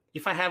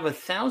 if I have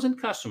 1,000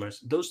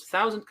 customers, those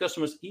 1,000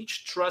 customers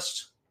each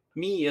trust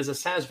me as a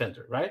SaaS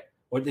vendor, right?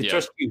 Or they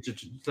trust you.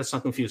 Let's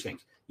not confuse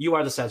things. You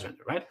are the SaaS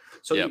vendor, right?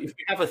 So if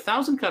you have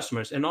 1,000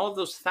 customers and all of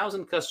those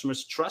 1,000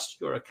 customers trust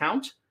your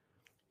account,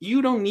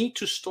 you don't need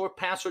to store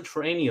passwords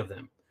for any of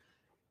them.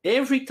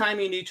 Every time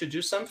you need to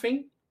do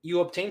something, you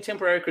obtain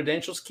temporary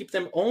credentials, keep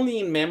them only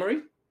in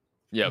memory,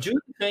 do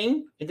the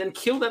thing, and then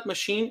kill that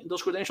machine.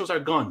 Those credentials are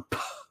gone.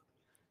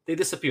 They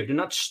disappear. They're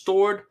not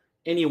stored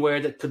anywhere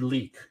that could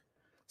leak.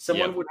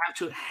 Someone would have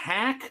to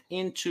hack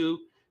into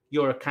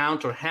your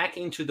account or hack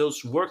into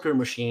those worker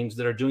machines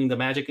that are doing the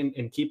magic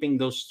and keeping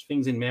those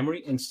things in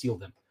memory and steal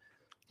them,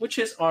 which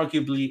is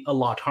arguably a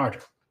lot harder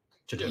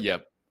to do.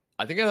 Yep.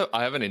 I think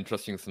I have an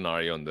interesting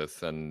scenario on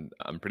this, and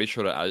I'm pretty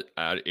sure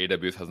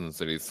AWS hasn't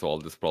necessarily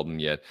solved this problem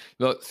yet.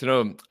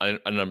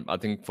 I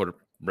think for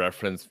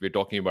reference, we're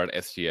talking about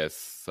STS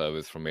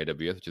service from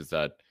AWS, which is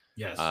that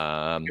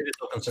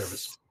token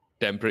service.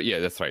 Temporary,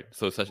 that's right.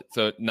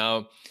 So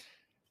now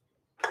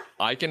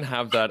I can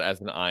have that as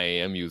an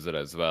IAM user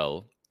as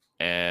well.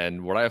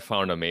 And what I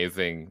found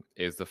amazing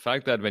is the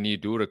fact that when you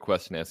do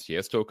request an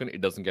STS token, it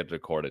doesn't get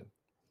recorded.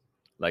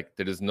 Like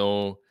there is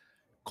no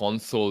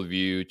console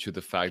view to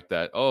the fact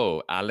that,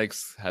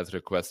 Alex has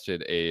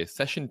requested a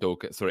session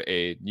token,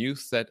 a new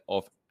set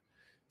of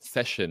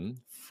session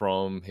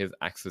from his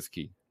access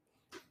key.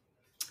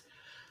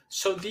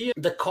 So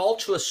the call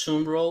to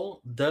assume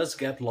role does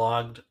get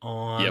logged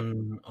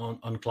on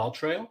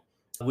CloudTrail,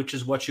 which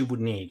is what you would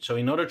need. So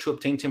in order to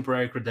obtain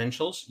temporary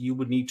credentials, you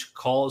would need to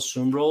call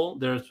assume role.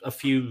 There's a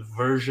few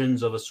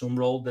versions of assume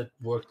role that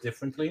work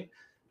differently.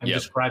 I'm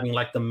describing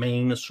like the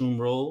main assume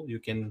role. You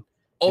can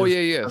Oh,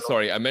 yeah.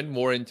 Sorry, I meant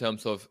more in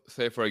terms of,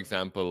 say, for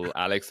example,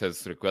 Alex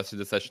has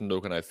requested a session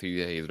token. I see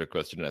that he's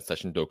requested a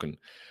session token.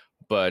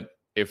 But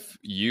if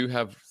you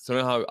have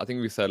somehow, I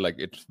think we said like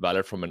it's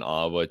valid from an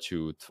hour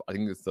to, I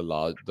think it's the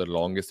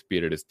longest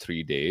period is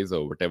 3 days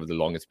or whatever the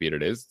longest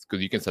period is,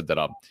 because you can set that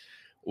up.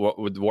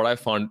 What I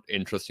found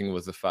interesting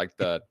was the fact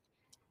that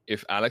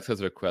if Alex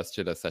has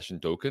requested a session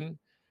token,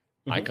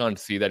 I can't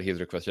see that he has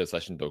requested a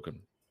session token.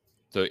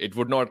 So it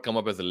would not come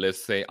up as a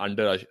list, say,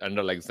 under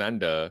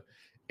Alexander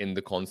in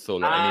the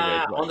console or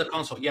anywhere. On the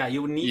console. Yeah,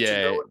 you would need to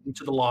go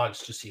into the logs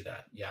to see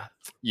that.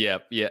 Yeah.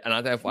 And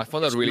I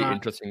found that really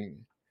interesting.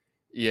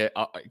 Yeah,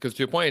 because to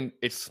your point,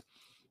 it's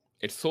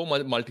so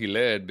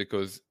multi-layered,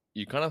 because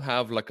you kind of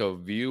have like a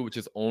view which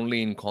is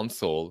only in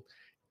console,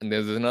 and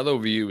there's another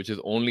view which is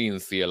only in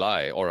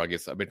CLI, or I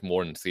guess a bit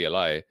more in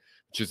CLI,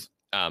 which is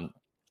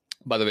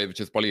by the way, which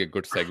is probably a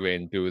good segue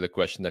into the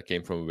question that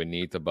came from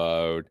Vineet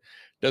about,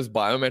 does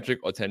biometric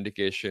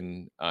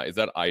authentication, is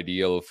that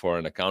ideal for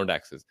an account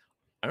access?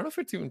 I don't know if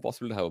it's even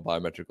possible to have a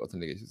biometric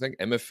authentication. It's like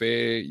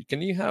MFA.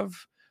 Can you have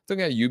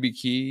something like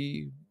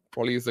YubiKey?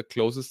 Probably is the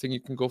closest thing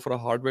you can go for a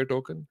hardware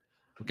token.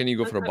 Or can you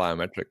go for a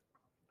biometric?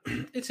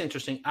 It's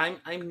interesting.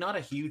 I'm not a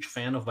huge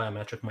fan of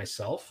biometric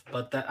myself,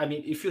 but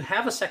if you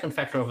have a second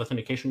factor of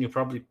authentication, you're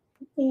probably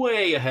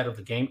way ahead of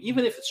the game.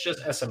 Even if it's just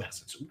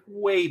SMS, it's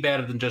way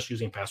better than just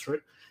using password.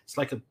 It's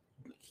like a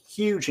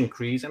huge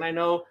increase. And I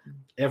know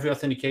every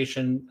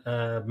authentication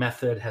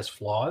method has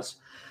flaws,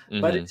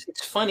 but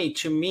it's funny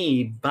to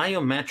me.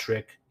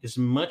 Biometric is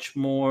much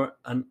more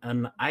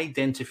an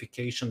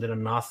identification than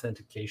an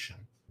authentication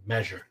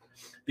measure,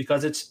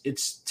 because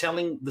it's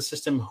telling the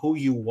system who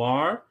you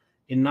are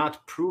and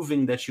not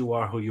proving that you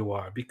are who you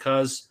are,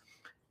 because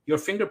your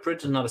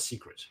fingerprint is not a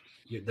secret.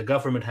 The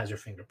government has your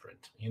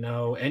fingerprint.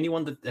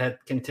 Anyone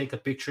that can take a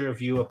picture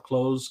of you up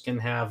close can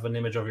have an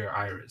image of your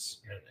iris,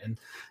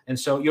 and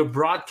so you're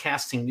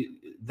broadcasting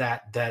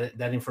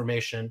that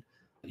information.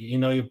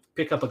 You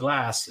pick up a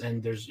glass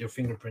and there's your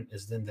fingerprint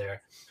is in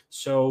there.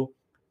 So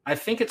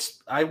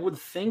I would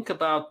think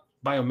about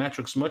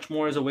biometrics much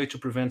more as a way to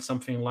prevent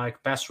something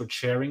like password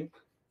sharing,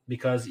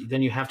 because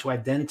then you have to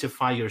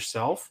identify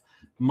yourself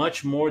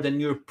much more than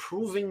you're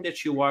proving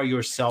that you are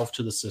yourself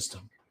to the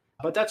system.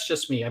 But that's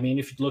just me. I mean,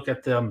 if you look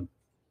at the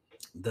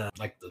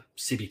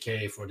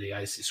CBK for the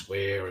IC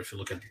square, or if you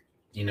look at,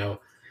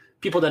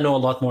 people that know a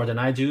lot more than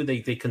I do,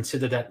 they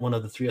consider that one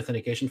of the 3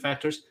 authentication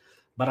factors.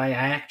 But I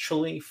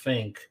actually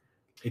think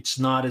it's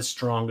not as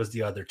strong as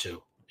the other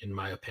 2, in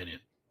my opinion.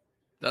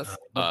 That's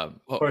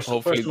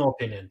personal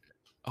opinion.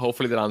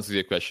 Hopefully that answers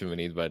your question,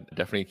 Vineet, but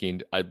definitely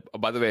keen.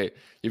 By the way,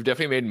 you've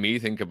definitely made me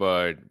think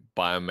about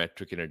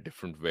biometric in a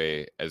different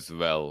way as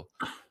well.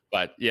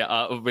 But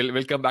yeah,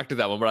 we'll come back to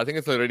that one. But I think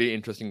it's a really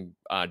interesting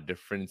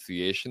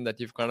differentiation that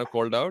you've kind of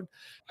called out.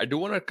 I do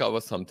want to cover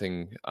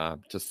something,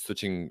 just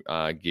switching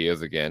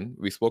gears again.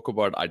 We spoke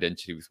about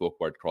identity, we spoke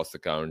about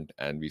cross-account,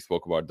 and we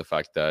spoke about the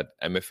fact that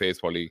MFA is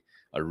probably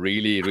a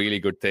really, really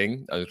good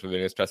thing. I'm going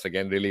to stress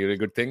again, really, really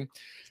good thing.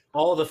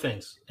 All the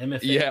things. MFA.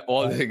 Yeah,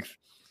 all the things.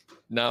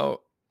 Now,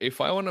 if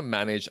I want to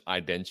manage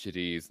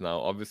identities, now,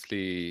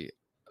 obviously,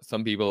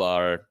 some people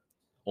are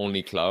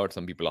only cloud,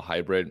 some people are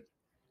hybrid.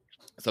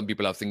 Some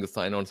people have single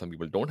sign-on, some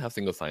people don't have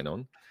single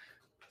sign-on.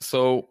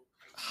 So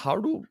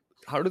where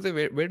do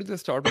they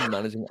start with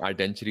managing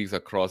identities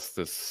across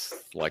this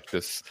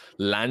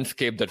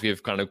landscape that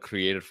we've kind of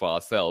created for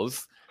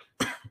ourselves?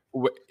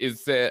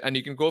 Is there, and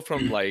you can go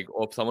from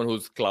someone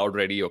who's cloud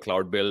ready or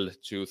cloud build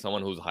to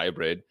someone who's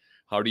hybrid.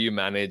 How do you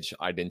manage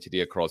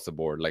identity across the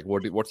board?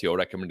 What's your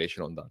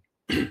recommendation on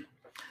that?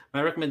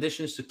 My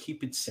recommendation is to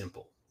keep it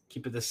simple.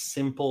 Keep it as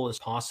simple as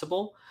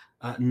possible.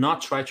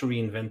 Not try to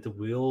reinvent the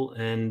wheel,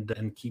 and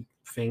keep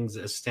things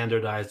as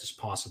standardized as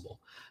possible,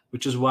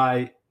 which is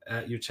why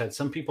you said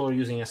some people are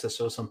using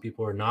SSO, some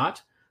people are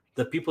not.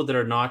 The people that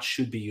are not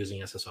should be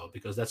using SSO,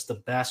 because that's the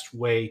best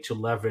way to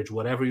leverage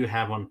whatever you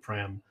have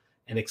on-prem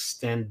and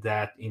extend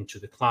that into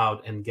the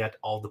cloud and get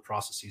all the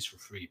processes for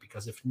free.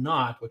 Because if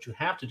not, what you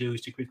have to do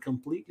is to create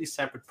completely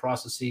separate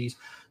processes,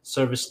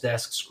 service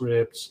desk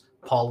scripts,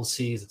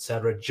 policies,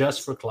 etc.,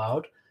 just for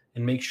cloud,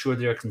 and make sure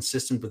they're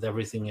consistent with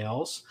everything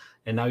else.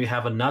 And now you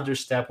have another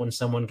step when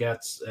someone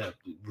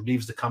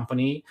leaves the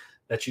company,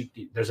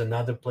 there's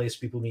another place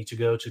people need to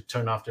go to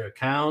turn off their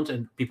account,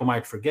 and people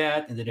might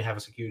forget, and then you have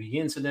a security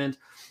incident.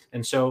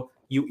 And so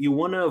you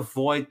want to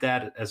avoid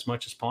that as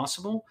much as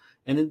possible.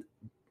 And then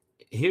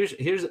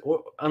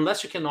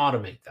unless you can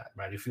automate that,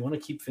 right? If you want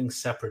to keep things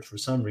separate for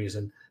some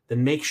reason,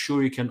 then make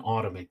sure you can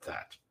automate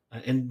that.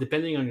 And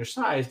depending on your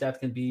size, that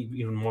can be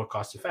even more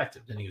cost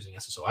effective than using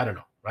SSO. I don't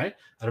know, right?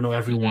 I don't know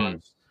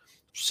everyone's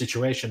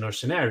situation or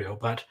scenario,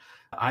 but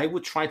I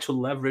would try to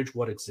leverage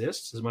what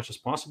exists as much as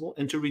possible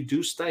and to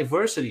reduce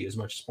diversity as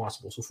much as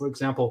possible. So, for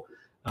example,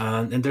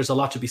 and there's a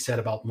lot to be said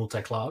about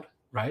multi-cloud,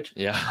 right?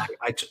 Yeah.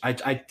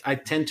 I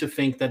tend to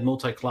think that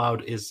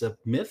multi-cloud is a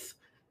myth.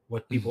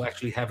 What people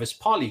actually have is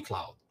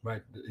poly-cloud,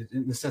 right?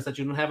 In the sense that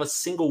you don't have a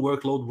single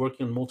workload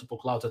working on multiple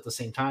clouds at the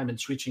same time and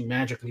switching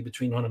magically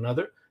between one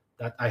another.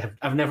 That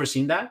I've never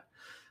seen that.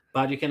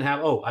 But you can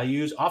have, I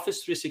use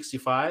Office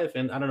 365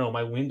 and I don't know,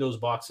 my Windows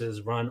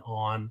boxes run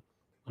on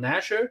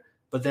Azure,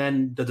 but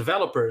then the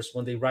developers,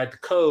 when they write the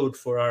code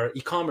for our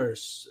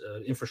e-commerce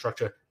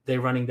infrastructure,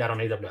 they're running that on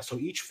AWS. So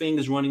each thing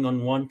is running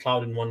on one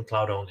cloud and one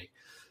cloud only.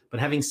 But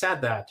having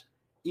said that,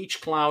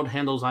 each cloud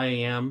handles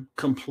IAM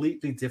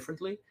completely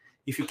differently.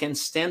 If you can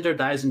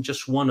standardize in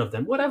just one of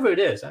them, whatever it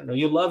is, I don't know,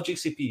 you love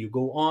GCP, you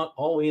go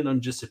all in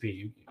on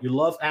GCP. You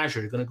love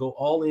Azure, you're going to go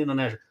all in on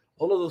Azure.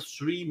 All of those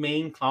three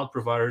main cloud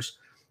providers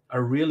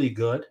are really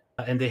good,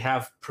 and they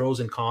have pros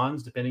and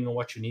cons depending on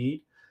what you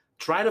need.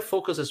 Try to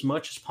focus as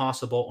much as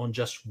possible on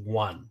just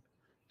one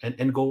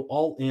and go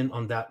all in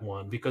on that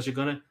one, because you're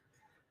going to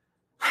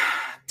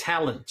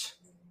talent,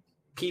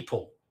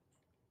 people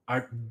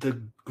are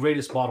the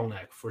greatest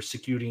bottleneck for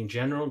security in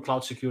general and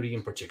cloud security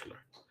in particular,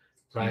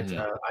 right?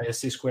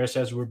 ISC Square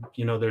says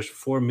there's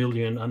 4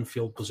 million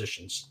unfilled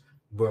positions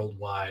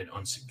worldwide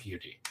on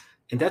security.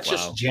 And that's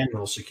just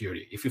general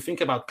security. If you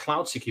think about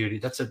cloud security,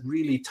 that's a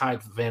really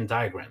tight Venn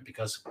diagram,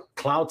 because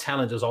cloud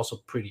talent is also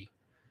pretty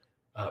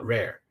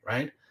rare,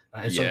 right?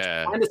 And so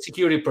to find a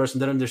security person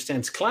that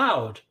understands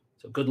cloud,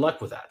 so good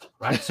luck with that,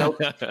 right? So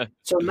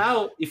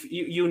now if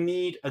you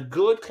need a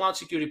good cloud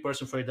security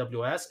person for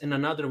AWS and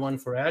another one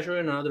for Azure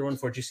and another one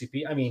for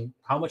GCP, I mean,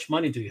 how much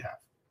money do you have,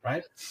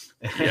 right?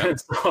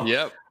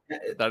 Yep.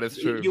 That is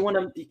true.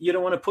 You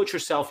don't want to put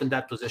yourself in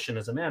that position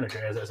as a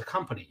manager, as a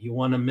company. You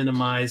want to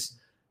minimize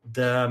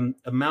the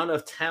amount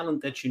of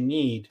talent that you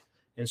need.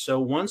 And so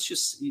once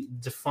you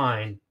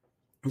define,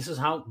 this is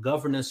how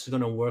governance is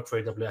going to work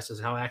for AWS, this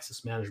is how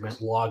access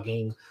management,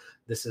 logging,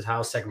 this is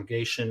how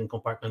segregation and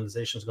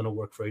compartmentalization is going to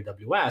work for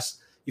AWS.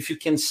 If you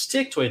can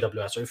stick to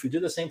AWS, or if you do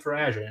the same for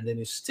Azure and then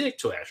you stick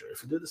to Azure,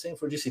 if you do the same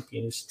for GCP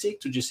and you stick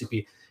to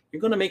GCP,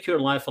 you're going to make your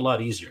life a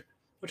lot easier,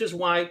 which is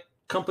why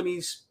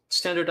companies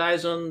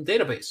standardize on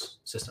database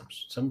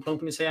systems. Some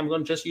companies say, I'm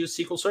going to just use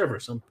SQL Server.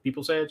 Some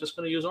people say, I'm just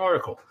going to use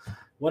Oracle,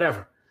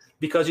 whatever.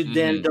 Because you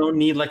then don't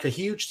need like a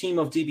huge team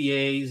of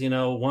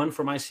DBAs, one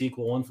for MySQL,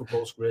 one for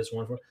Postgres,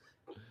 one for...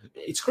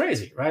 It's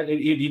crazy, right?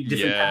 You need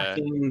different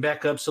packing,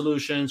 backup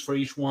solutions for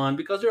each one,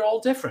 because they're all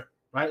different,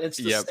 right? It's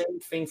the same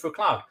thing for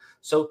cloud.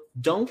 So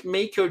don't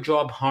make your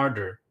job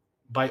harder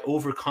by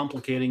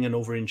overcomplicating and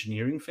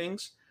over-engineering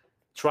things.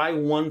 Try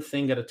one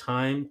thing at a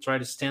time. Try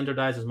to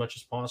standardize as much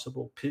as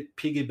possible.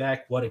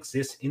 Piggyback what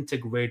exists.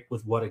 Integrate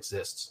with what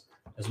exists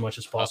as much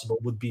as possible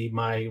would be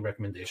my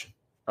recommendation.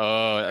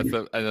 Oh,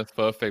 and that's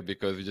perfect,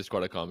 because we just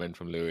got a comment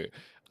from Louis.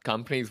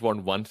 Companies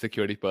want one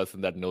security person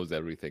that knows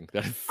everything.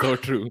 That is so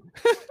true.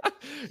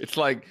 It's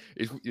like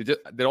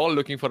they're all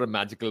looking for a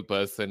magical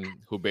person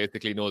who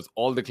basically knows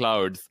all the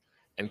clouds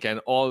and can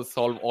all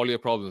solve all your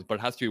problems, but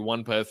it has to be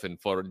one person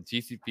for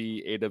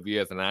GCP,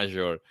 AWS, and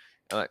Azure.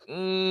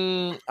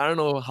 And I don't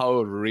know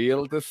how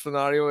real this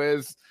scenario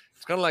is.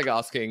 It's kind of like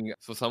asking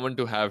for someone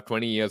to have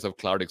 20 years of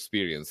cloud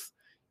experience.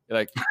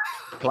 Like,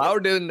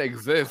 cloud didn't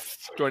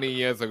exist 20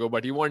 years ago,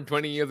 but you want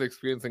 20 years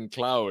experience in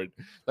cloud.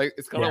 Like,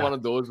 it's kind of one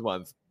of those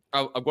ones.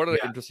 I've got an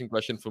interesting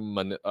question from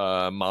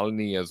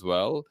Malini as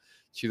well.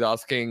 She's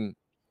asking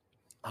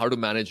how to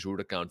manage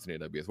root accounts in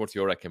AWS. What's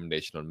your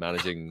recommendation on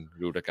managing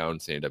root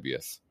accounts in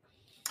AWS?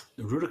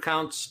 Root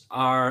accounts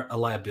are a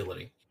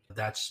liability.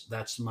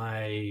 That's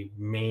my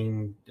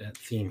main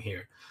theme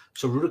here.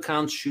 So root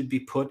accounts should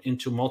be put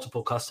into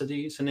multiple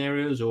custody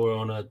scenarios, or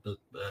on a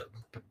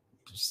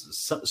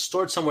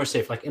stored somewhere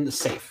safe, like in the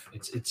safe.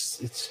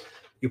 It's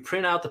you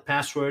print out the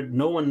password.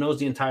 No one knows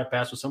the entire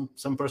password.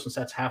 Some person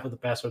sets half of the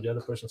password. The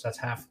other person sets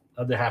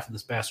other half of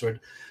this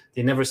password.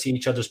 They never see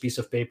each other's piece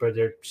of paper.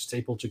 They're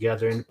stapled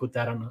together, and put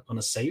that on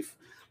a safe.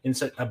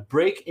 It's a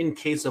break in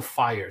case of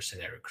fire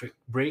scenario,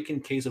 break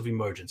in case of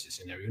emergency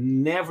scenario. You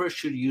never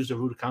should use the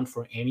root account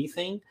for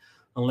anything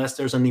unless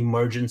there's an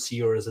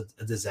emergency or is a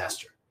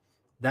disaster.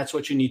 That's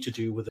what you need to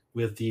do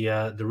with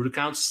the root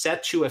account.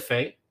 Set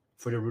 2FA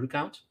for the root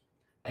account.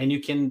 And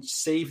you can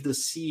save the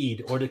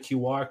seed or the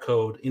QR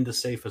code in the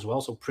safe as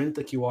well. So print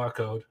the QR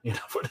code,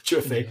 for the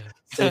 2FA,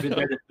 save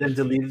it, then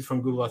delete it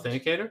from Google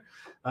Authenticator.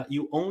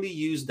 You only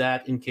use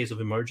that in case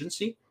of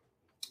emergency.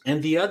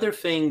 And the other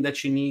thing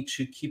that you need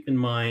to keep in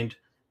mind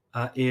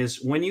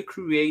is when you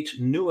create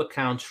new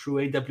accounts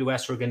through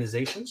AWS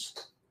organizations,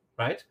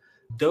 right?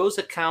 Those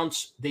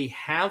accounts, they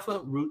have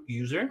a root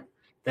user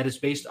that is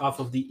based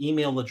off of the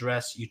email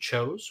address you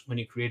chose when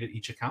you created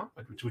each account,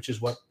 which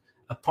is what,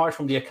 apart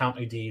from the account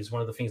ID, is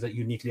one of the things that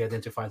uniquely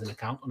identifies an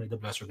account on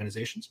AWS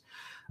organizations.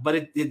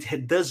 But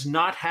it does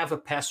not have a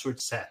password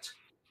set.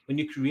 When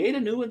you create a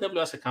new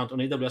AWS account on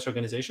AWS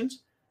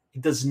organizations,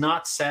 it does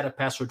not set a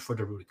password for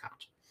the root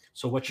account.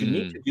 So what you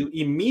need to do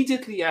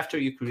immediately after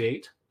you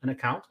create an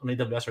account on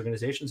AWS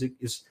organizations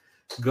is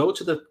go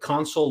to the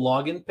console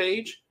login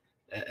page,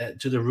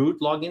 to the root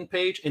login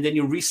page, and then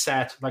you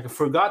reset, like I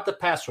forgot the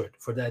password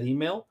for that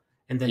email,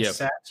 and then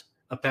set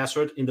a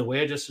password in the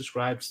way I just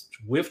described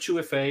with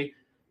 2FA,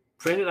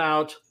 print it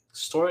out,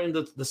 store it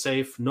in the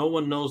safe. No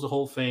one knows the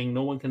whole thing.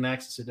 No one can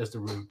access it as the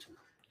root.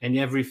 And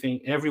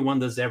everyone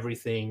does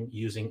everything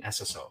using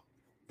SSO.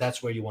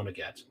 That's where you want to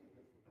get.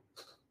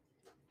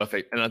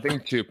 Perfect. And I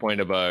think to your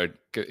point about,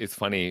 it's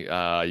funny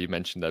you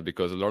mentioned that,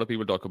 because a lot of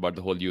people talk about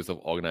the whole use of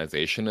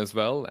organization as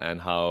well,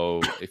 and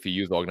how if you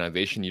use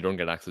organization, you don't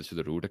get access to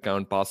the root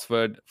account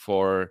password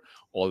for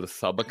all the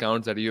sub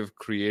accounts that you've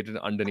created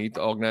underneath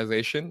the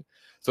organization.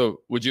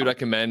 So would you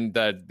recommend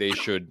that they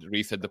should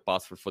reset the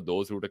password for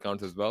those root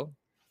accounts as well?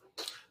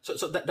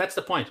 So that's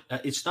the point.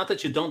 It's not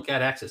that you don't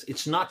get access.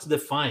 It's not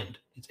defined.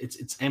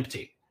 It's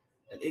empty.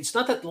 It's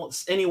not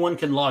that anyone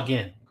can log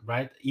in,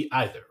 right?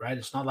 Either, right?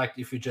 It's not like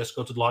if you just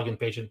go to the login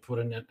page and put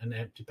in an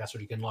empty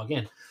password, you can log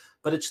in.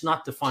 But it's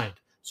not defined.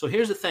 So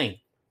here's the thing.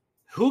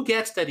 Who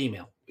gets that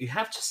email? You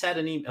have to set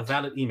a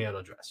valid email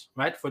address,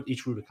 right, for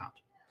each root account.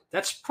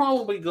 That's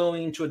probably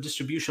going to a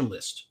distribution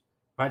list,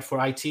 right,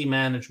 for IT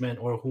management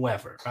or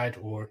whoever, right,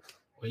 or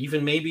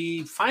even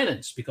maybe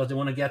finance, because they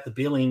want to get the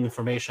billing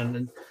information.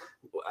 And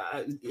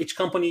each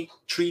company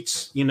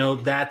treats,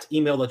 that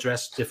email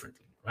address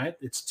differently, right?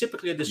 It's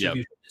typically a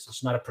distribution list.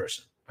 It's not a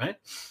person, right?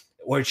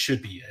 Or it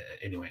should be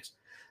anyways.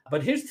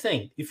 But here's the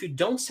thing. If you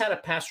don't set a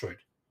password,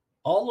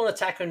 all an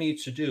attacker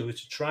needs to do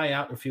is to try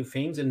out a few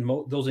things, and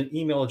those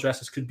email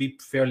addresses could be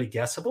fairly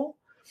guessable.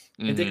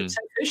 And they can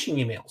send phishing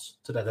emails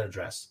to that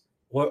address,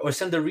 or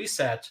send a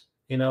reset,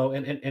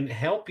 and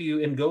help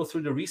you and go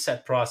through the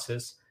reset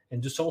process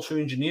and do social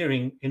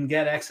engineering and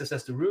get access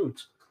as the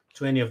root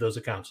to any of those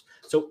accounts.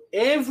 So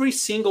every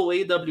single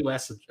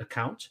AWS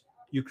account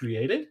you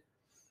created,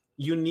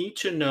 you need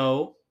to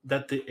know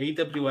that the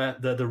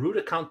AWS, the root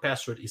account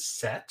password is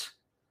set,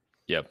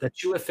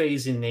 that UFA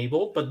is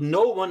enabled, but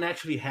no one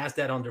actually has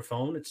that on their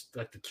phone. It's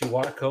like the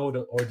QR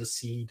code or the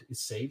seed is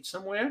saved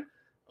somewhere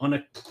on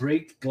a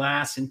break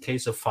glass in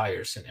case of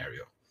fire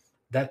scenario.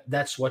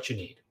 That's what you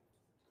need.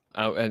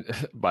 And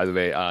by the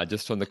way,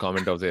 just on the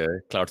comment of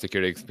the cloud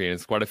security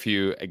experience, quite a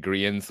few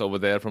agreements over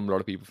there from a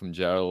lot of people, from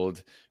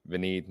Gerald,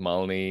 Vineet,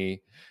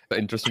 Malini.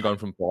 Interesting comment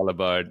from Paul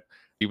about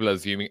people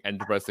assuming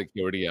enterprise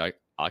security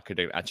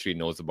architect actually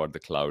knows about the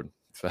cloud.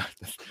 So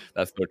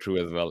that's so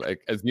true as well.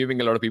 Like,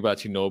 assuming a lot of people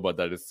actually know about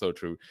that is so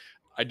true.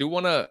 I do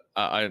want to,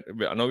 I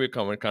know we're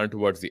coming kind of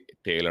towards the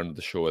tail end of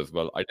the show as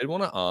well. I did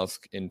want to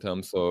ask, in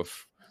terms of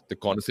the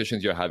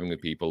conversations you're having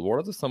with people,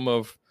 what are some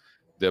of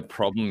the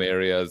problem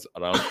areas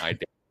around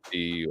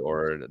identity,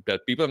 or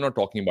that people are not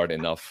talking about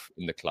enough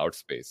in the cloud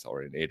space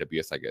or in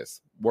AWS, I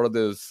guess? What are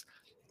those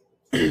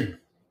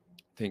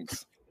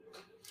things?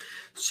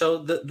 So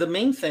the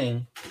main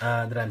thing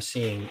that I'm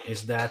seeing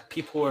is that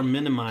people are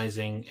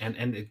minimizing,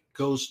 and it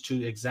goes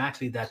to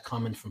exactly that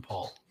comment from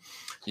Paul.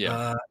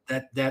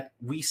 That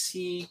we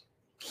see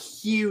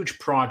huge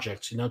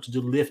projects, to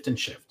do lift and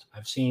shift.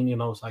 I've seen,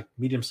 it's like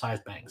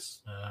medium-sized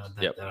banks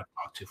that I've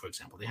talked to, for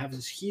example. They have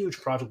this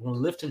huge project,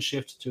 lift and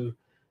shift to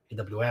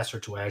AWS or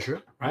to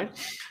Azure, right?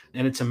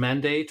 And it's a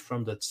mandate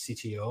from the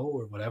CTO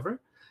or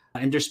whatever.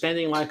 And they're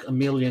spending like $1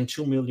 million,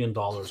 $2 million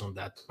on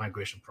that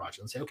migration project,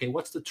 and say, okay,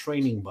 what's the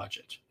training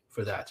budget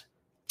for that?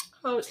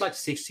 Oh, it's like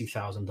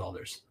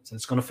 $60,000. So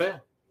it's going to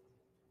fail.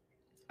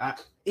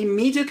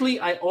 Immediately,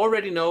 I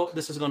already know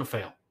this is going to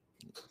fail.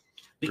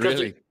 Because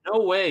there's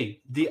no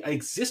way the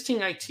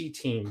existing IT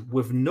team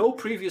with no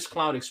previous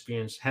cloud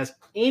experience has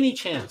any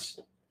chance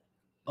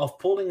of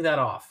pulling that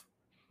off.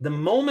 The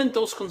moment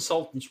those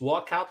consultants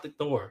walk out the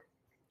door,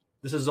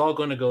 this is all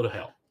going to go to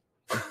hell.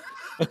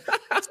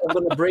 It's all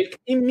going to break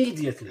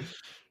immediately,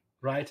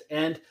 right?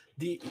 And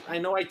I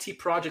know IT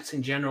projects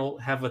in general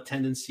have a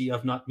tendency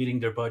of not meeting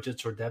their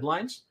budgets or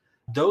deadlines.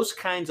 Those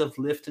kinds of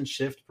lift and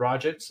shift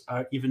projects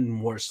are even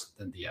worse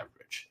than the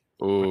average.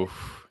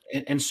 Oof.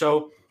 And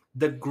so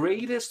the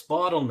greatest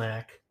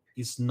bottleneck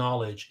is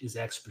knowledge, is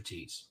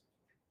expertise.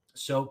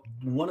 So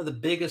one of the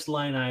biggest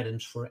line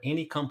items for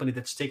any company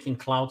that's taking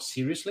cloud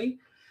seriously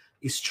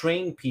is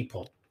train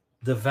people,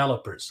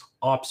 developers,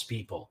 ops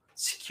people,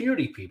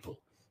 security people,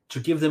 to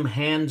give them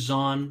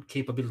hands-on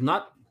capability.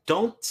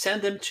 Don't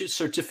send them to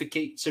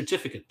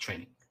certificate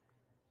training.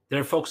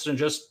 They're focused on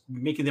just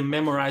making them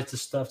memorize the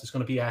stuff that's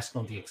going to be asked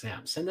on the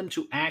exam. Send them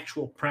to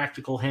actual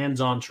practical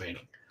hands-on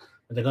training.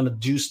 And they're going to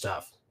do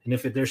stuff. And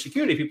if they're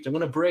security people, they're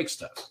going to break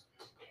stuff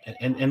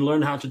and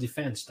learn how to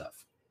defend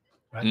stuff,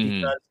 right?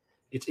 Because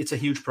it's a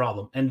huge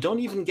problem. And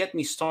don't even get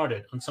me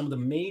started on some of the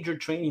major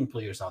training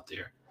players out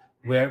there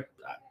where,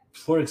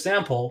 for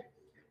example,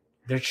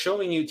 they're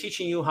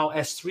teaching you how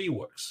S3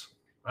 works,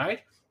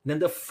 right? And then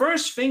the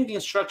first thing the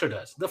instructor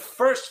does,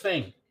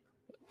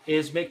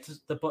 is make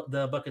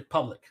the bucket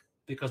public,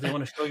 because they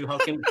want to show you how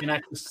you can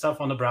access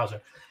stuff on the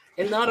browser.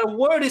 And not a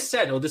word is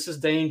said, oh, this is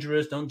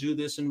dangerous, don't do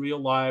this in real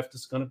life,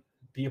 this is going to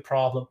be a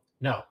problem.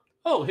 No.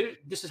 Oh,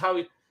 this is how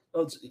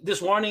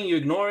this warning, you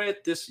ignore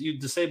it, you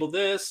disable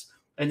this,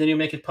 and then you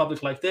make it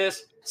public like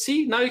this.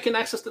 See, now you can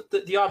access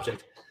the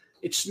object.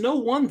 It's no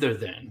wonder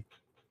then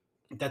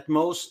that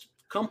most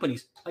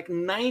companies, like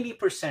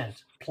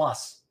 90%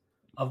 plus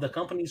of the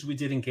companies we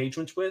did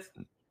engagements with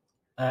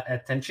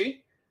at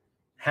Tenchi,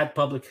 had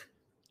public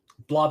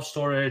blob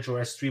storage or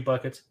S3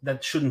 buckets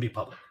that shouldn't be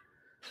public.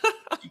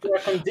 People are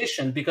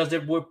conditioned because they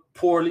were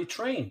poorly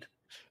trained.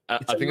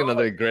 I think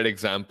another great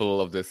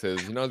example of this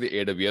is, the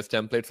AWS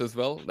templates as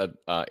well that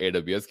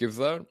AWS gives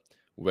out,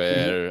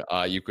 where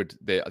you could,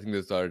 I think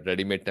there's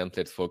ready-made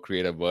templates for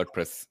create a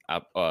WordPress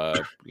app,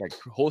 like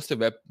host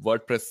a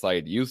WordPress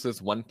site, use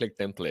this one-click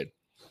template.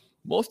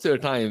 Most of the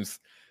times,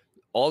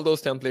 all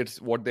those templates,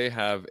 what they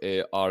have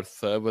are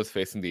servers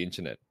facing the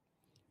internet,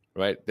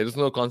 right? There is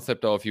no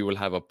concept of you will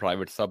have a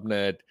private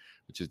subnet,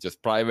 which is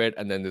just private,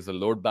 and then there's a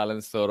load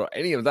balancer or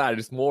any of that.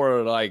 It's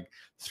more like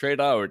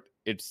straight out.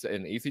 It's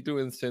an EC2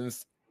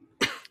 instance,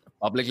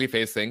 publicly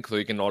facing, so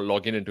you can all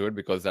log into it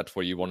because that's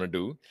what you want to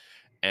do.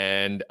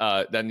 And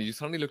then you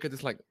suddenly look at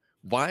this like,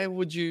 why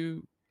would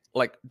you,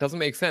 like, doesn't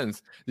make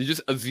sense. You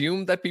just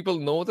assume that people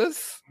know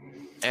this,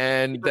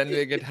 and then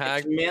they get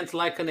hacked. It's meant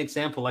like an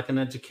example, like an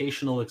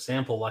educational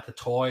example, like a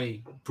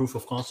toy proof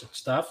of concept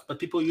stuff, but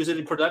people use it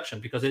in production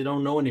because they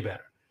don't know any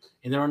better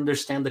and they don't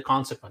understand the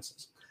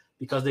consequences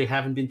because they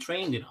haven't been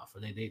trained enough,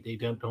 or they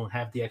don't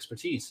have the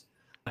expertise.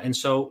 And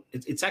so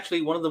it's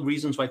actually one of the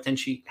reasons why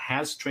Tenchi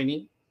has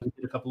training. We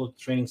did a couple of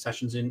training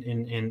sessions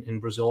in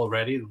Brazil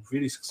already,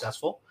 really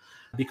successful,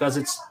 because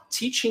it's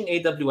teaching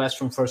AWS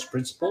from first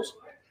principles,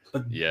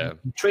 but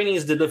training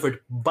is delivered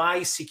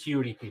by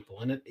security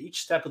people, and at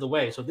each step of the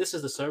way. So this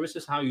is the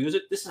services, how you use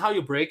it. This is how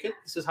you break it.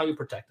 This is how you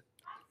protect it.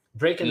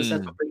 Break in the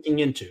sense of breaking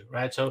into,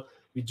 right? So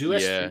we do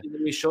S3, and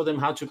then we show them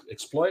how to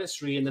exploit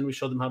S3, and then we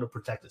show them how to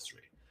protect S3,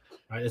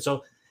 right? And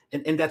so,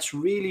 and that's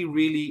really,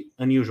 really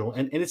unusual.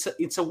 And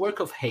it's a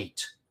work of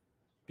hate,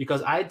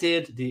 because I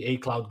did the A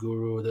Cloud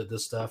Guru, the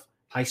stuff.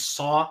 I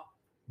saw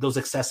those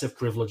excessive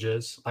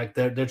privileges, like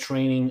they're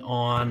training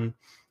on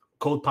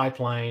code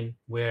pipeline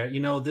where,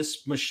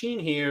 this machine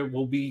here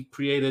will be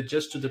created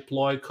just to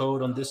deploy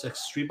code on this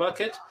S3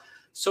 bucket.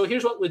 So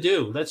here's what we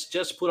do. Let's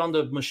just put on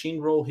the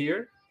machine role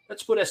here.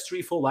 Let's put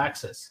S3 full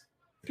access.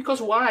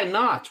 Because why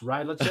not,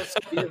 right? Let's just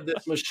give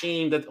this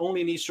machine that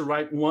only needs to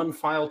write one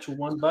file to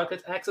one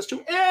bucket access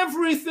to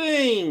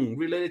everything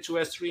related to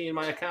S3 in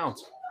my account.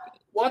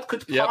 What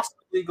could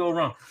possibly go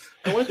wrong?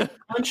 I want to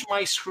punch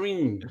my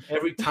screen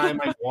every time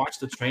I watch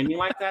the training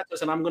like that.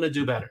 Listen, I'm going to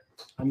do better.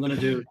 I'm going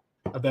to do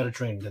a better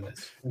training than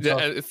this. And yeah,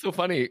 and it's so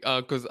funny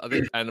because I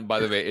think, and by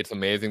the way, it's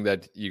amazing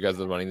that you guys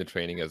are running the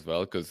training as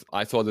well, because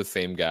I saw the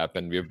same gap,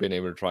 and we've been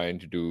able to try and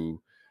to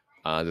do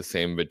the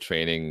same with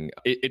training.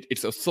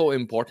 It's so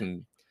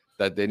important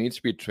that there needs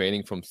to be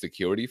training from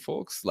security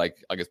folks,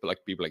 like I guess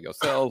like people like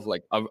yourself,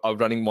 like I'm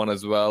running one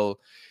as well.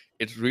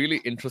 It's really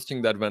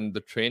interesting that when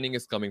the training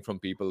is coming from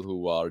people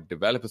who are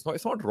developers,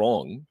 it's not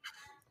wrong.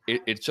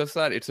 It's just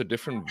that it's a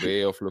different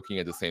way of looking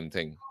at the same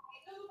thing,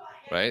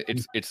 right?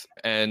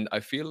 And I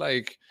feel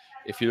like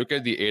if you look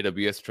at the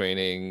AWS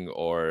training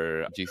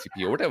or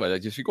GCP or whatever,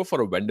 like if you go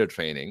for a vendor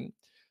training,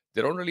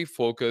 they don't really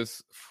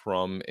focus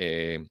from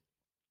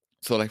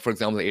so like, for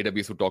example,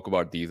 AWS would talk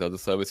about these are the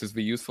services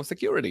we use for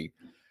security.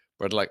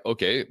 But like,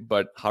 okay,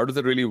 but how does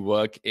it really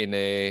work in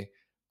an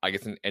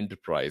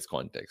enterprise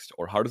context?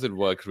 Or how does it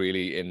work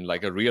really in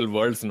like a real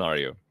world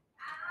scenario?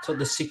 So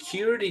the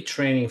security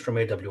training from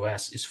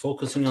AWS is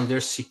focusing on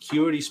their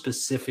security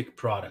specific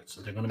products.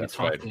 So they're going to be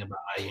talking about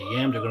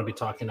IAM. They're going to be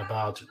talking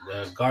about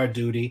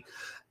GuardDuty.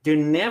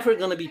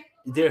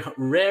 They're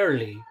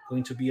rarely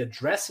going to be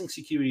addressing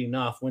security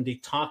enough when they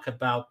talk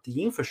about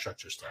the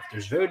infrastructure stuff.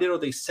 There's very little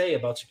they say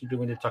about security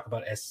when they talk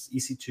about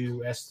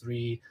EC2,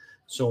 S3,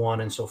 so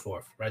on and so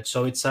forth, right?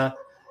 So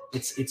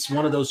it's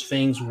one of those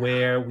things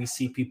where we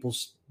see people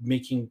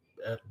making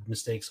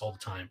mistakes all the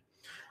time.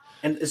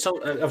 And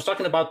so I was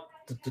talking about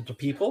the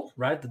people,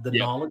 right? The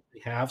knowledge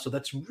they have. So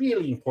that's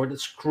really important.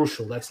 It's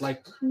crucial. That's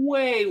like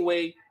way,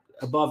 way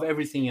above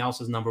everything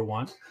else is number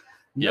one.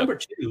 Number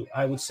two,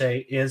 I would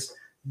say, is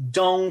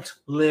don't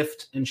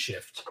lift and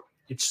shift.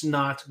 It's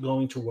not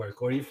going to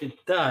work. Or if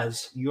it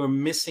does, you're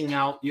missing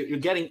out. You're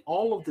getting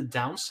all of the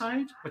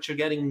downside, but you're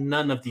getting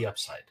none of the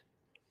upside.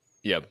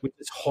 Yeah, which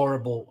is a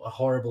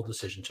horrible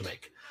decision to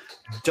make.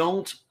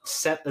 Don't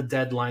set a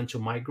deadline to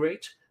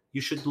migrate.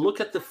 You should look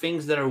at the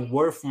things that are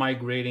worth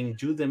migrating,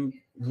 do them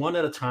one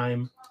at a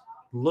time,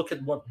 look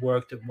at what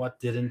worked and what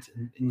didn't,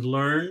 and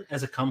learn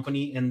as a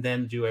company, and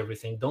then do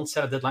everything. Don't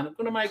set a deadline. I'm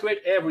going to migrate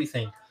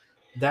everything.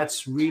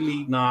 That's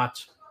really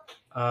not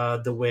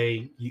the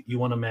way you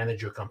want to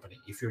manage your company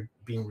if you're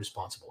being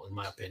responsible, in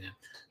my opinion.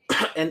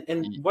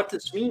 and what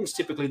this means,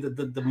 typically,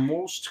 the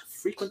most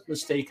frequent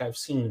mistake I've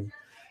seen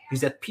is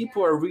that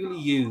people are really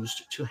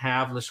used to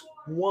have this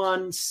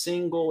one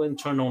single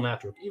internal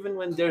network, even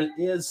when there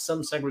is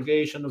some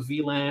segregation of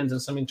VLANs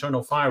and some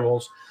internal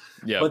firewalls,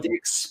 but they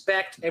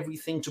expect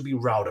everything to be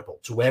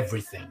routable to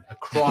everything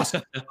across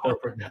the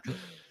corporate network.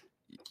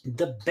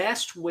 The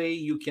best way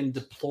you can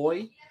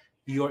deploy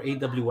your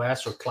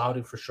AWS or cloud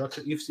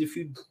infrastructure is if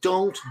you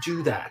don't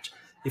do that,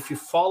 if you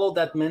follow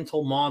that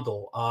mental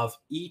model of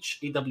each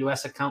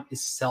AWS account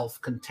is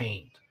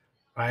self-contained,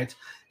 right?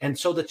 And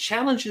so the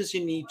challenges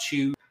you need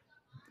to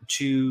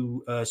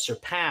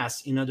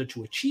surpass in order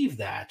to achieve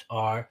that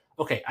are,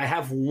 okay, I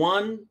have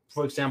one,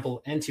 for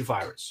example,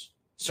 antivirus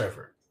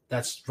server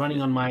that's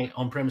running on my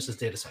on-premises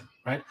data center,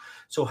 right?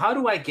 So how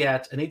do I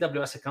get an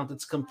AWS account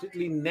that's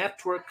completely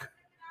network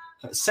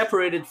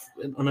separated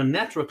on a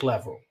network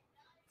level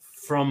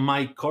from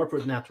my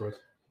corporate network,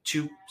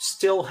 to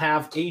still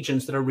have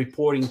agents that are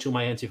reporting to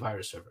my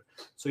antivirus server.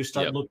 So you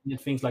start looking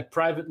at things like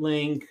private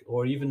link,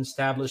 or even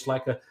establish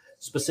like a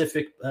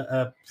specific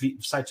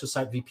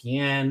site-to-site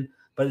VPN,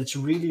 but it's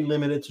really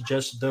limited to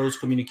just those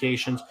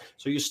communications.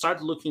 So you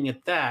start looking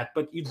at that,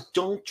 but you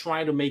don't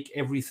try to make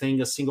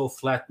everything a single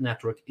flat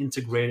network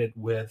integrated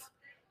with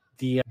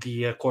the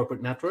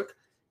corporate network.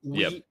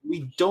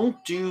 We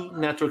don't do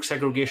network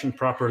segregation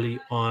properly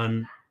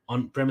on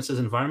premises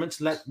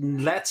environments.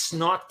 Let's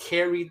not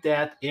carry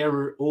that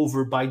error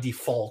over by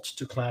default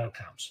to cloud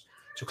accounts,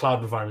 to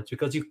cloud environments,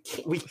 because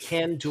we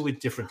can do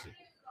it differently.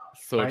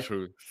 So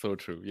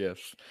true. Yes.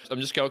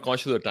 I'm just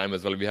conscious of the time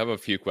as well. We have a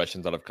few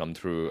questions that have come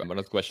through. One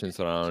of the questions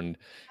around,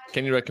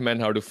 can you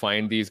recommend how to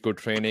find these good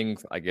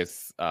trainings? I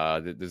guess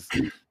I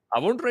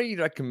won't really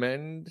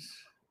recommend.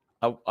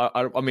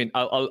 I mean,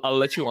 I'll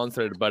let you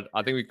answer it, but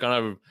I think we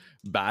kind of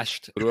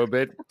bashed through a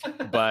bit.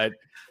 But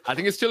I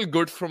think it's still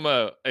good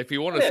if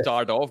you want to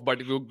start off, but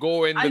if you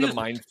go in with a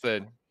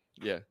mindset,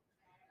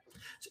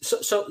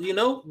 So you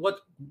know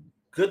what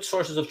good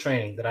sources of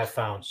training that I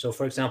found. So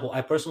for example,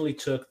 I personally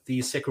took the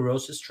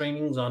Securosis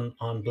trainings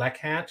on Black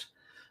Hat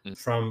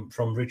from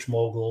Rich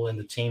Mogul and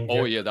the team.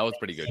 Oh yeah, that was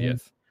pretty good.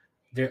 Yes,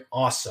 they're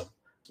awesome.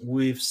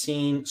 We've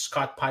seen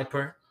Scott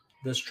Piper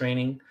this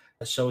training.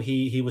 So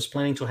he was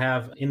planning to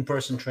have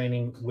in-person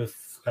training with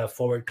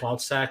Forward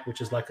Cloud Stack, which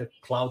is like a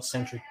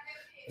cloud-centric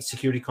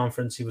security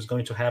conference he was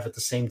going to have at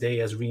the same day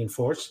as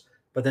Reinforce.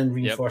 But then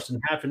Reinforce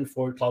didn't happen.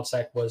 Forward Cloud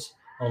Stack was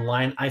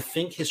online. I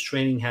think his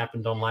training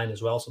happened online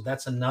as well. So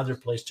that's another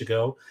place to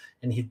go.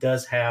 And he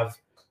does have,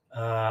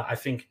 I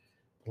think,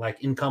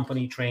 like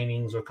in-company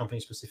trainings or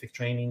company-specific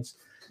trainings.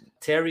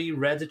 Terry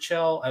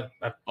Redichel.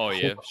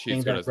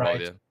 She's good as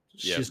well, yeah.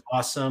 She's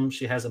awesome.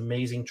 She has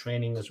amazing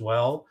training as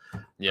well.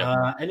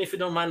 Yeah. And if you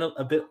don't mind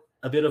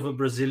a bit of a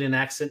Brazilian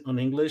accent on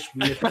English,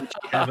 we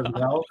have as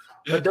well.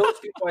 But those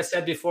people I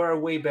said before are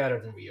way better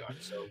than we are.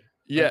 So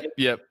yeah.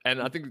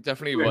 And I think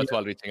definitely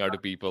worthwhile reaching out to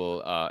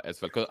people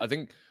as well, because I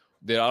think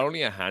there are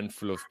only a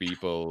handful of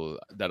people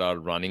that are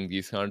running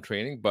these kind of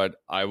training. But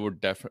I would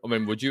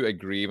definitely, would you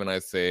agree when I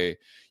say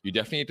you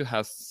definitely need to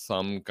have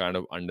some kind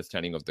of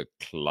understanding of the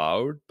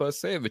cloud per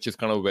se, which is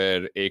kind of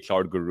where a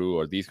cloud guru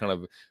or these kind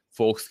of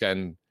folks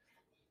can,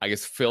 I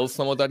guess, fill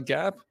some of that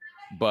gap.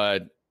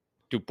 But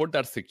to put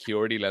that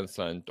security lens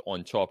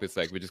on top is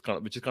like, which is kind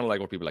of like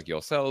what people like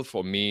yourself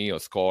or me or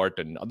Scott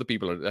and other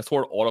people, that's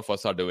what all of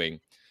us are doing.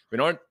 We're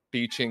not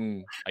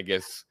teaching, I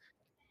guess,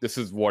 this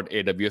is what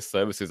AWS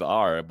services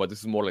are, but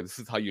this is more like, this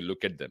is how you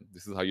look at them.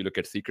 This is how you look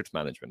at secrets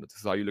management. This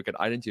is how you look at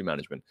identity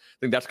management. I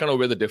think that's kind of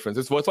where the difference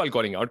is. It's worthwhile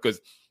going out,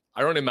 because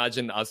I don't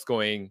imagine us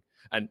going,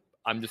 and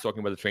I'm just talking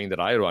about the training that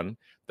I run,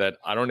 that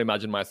I don't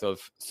imagine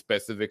myself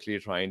specifically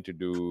trying to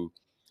do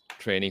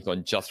trainings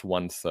on just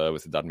one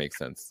service, if that makes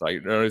sense.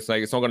 Like, it's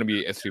not going to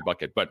be S3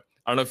 bucket, but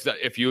I don't know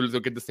if you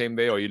look at it the same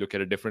way or you look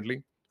at it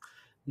differently.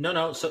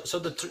 No. So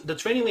the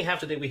training we have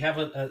today, we have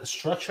a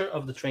structure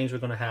of the trainings we're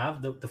going to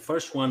have. The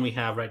first one we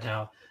have right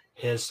now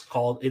is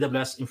called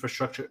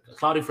AWS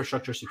Cloud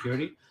Infrastructure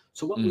Security.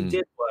 So what we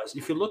did was,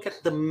 if you look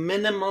at the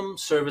minimum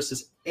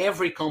services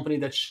every company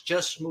that's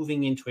just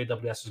moving into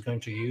AWS is going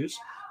to use,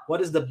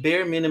 what is the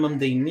bare minimum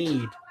they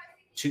need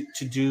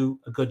to do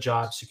a good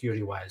job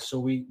security-wise? So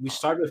we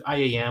start with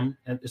IAM,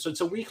 and so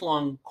it's a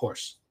week-long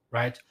course,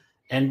 right?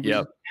 And we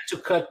had to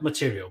cut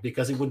material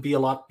because it would be a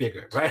lot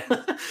bigger, right?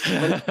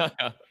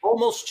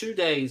 Almost 2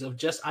 days of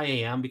just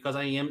IAM, because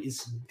IAM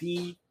is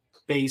the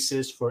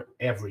basis for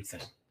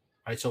everything,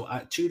 right? So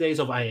 2 days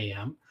of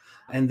IAM,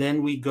 and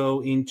then we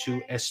go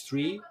into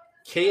S3,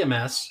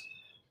 KMS,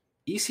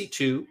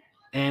 EC2,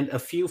 and a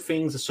few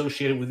things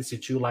associated with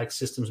EC2, like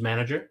Systems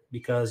Manager,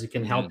 because it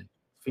can help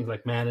things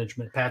like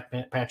management,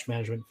 patch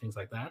management, things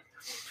like that.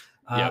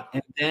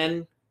 And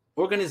then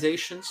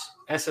organizations,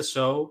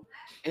 SSO,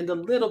 and a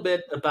little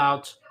bit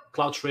about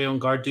CloudTrail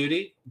and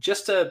GuardDuty.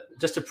 Just a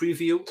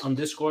preview on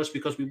this course,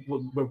 because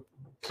we're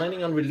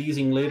planning on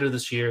releasing later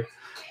this year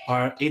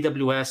our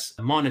AWS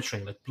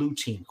monitoring, like Blue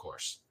Team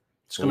course.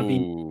 It's going to be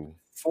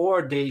a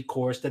 4-day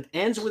course that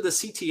ends with a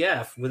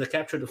CTF, with a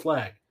capture the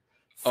flag,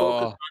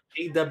 focused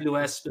on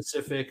AWS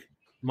specific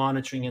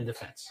monitoring and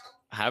defense.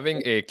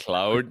 Having a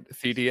cloud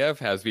CTF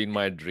has been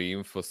my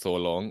dream for so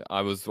long.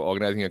 I was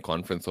organizing a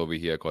conference over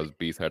here called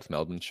BSATS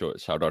Melbourne.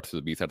 Shout out to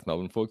the BSATS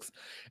Melbourne folks.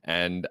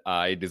 And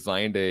I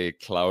designed a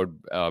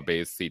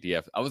cloud-based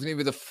CTF. I was going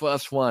to be the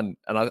first one,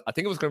 and I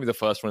think it was going to be the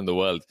first one in the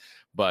world.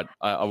 But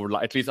I would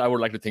like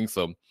to think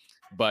so.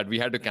 But we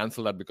had to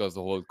cancel that because of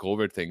the whole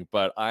COVID thing.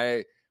 But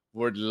I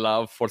would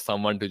love for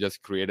someone to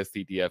just create a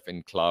CTF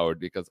in cloud,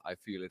 because I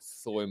feel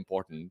it's so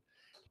important.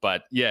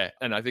 But yeah,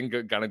 and I think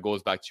it kind of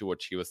goes back to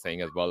what she was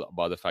saying as well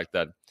about the fact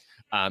that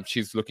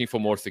she's looking for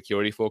more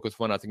security-focused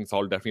one. I think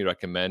I'll definitely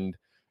recommend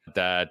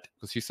that,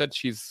 because she said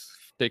she's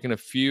taken a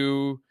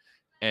few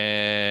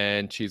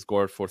and she's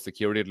got for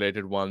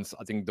security-related ones.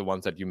 I think the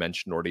ones that you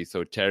mentioned already.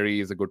 So Terry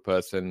is a good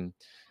person.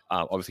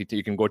 Obviously,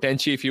 you can go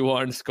Tenchi if you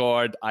want,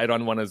 Scott. I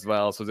run one as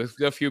well. So there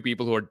are a few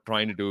people who are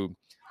trying to do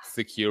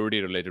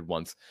security-related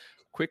ones.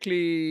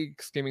 quickly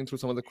skimming through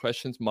some of the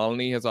questions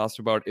Malini has asked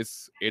about,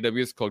 is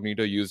AWS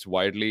Cognito used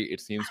widely?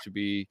 It seems to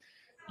be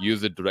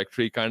use a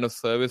directory kind of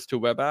service to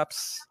web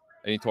apps.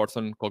 Any thoughts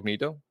on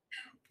Cognito?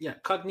 Yeah,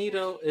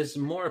 Cognito is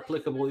more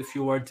applicable if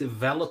you are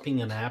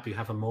developing an app, you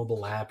have a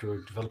mobile app,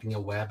 you're developing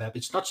a web app.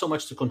 It's not so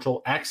much to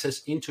control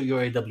access into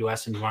your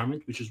AWS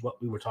environment, which is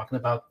what we were talking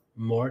about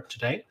more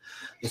today.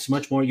 It's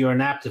much more you're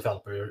an app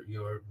developer,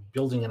 you're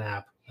building an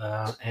app,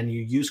 and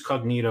you use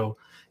Cognito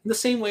in the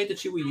same way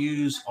that you would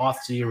use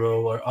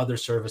Auth0 or other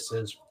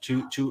services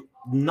to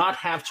not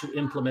have to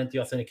implement the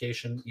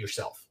authentication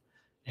yourself.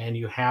 And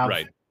you have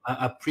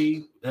a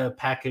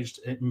pre-packaged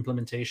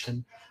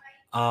implementation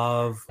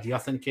of the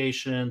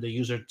authentication, the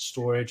user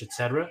storage,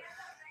 etc.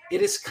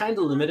 It is kind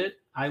of limited.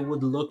 I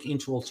would look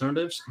into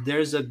alternatives.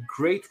 There's a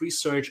great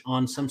research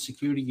on some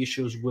security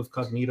issues with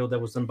Cognito that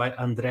was done by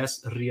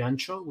Andrés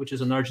Riancho, which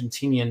is an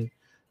Argentinian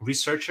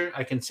researcher.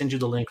 I can send you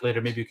the link later.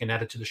 Maybe you can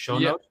add it to the show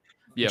notes.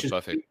 Yeah, which is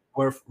perfect.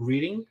 Worth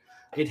reading.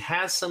 It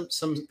has some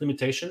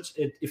limitations.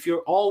 If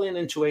you're all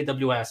into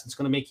AWS, it's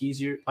going to make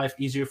life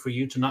easier for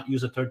you to not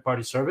use a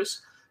third-party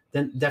service.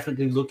 Then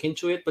definitely look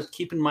into it. But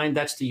keep in mind,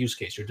 that's the use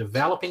case. You're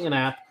developing an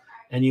app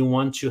and you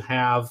want to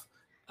have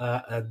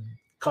a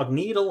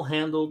Cognito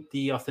handle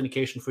the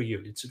authentication for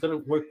you. It's going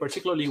to work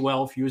particularly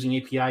well if you're using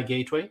API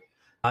Gateway.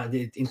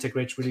 It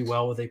integrates really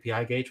well with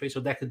API Gateway, so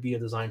that could be a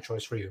design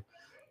choice for you.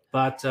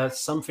 But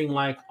something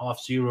like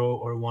Auth0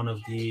 or one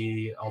of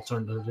the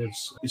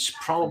alternatives is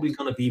probably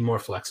going to be more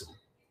flexible.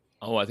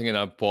 Oh, I think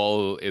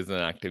Paul is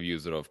an active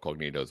user of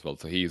Cognito as well.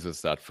 So he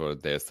uses that for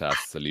their SaaS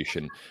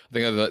solution. I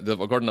think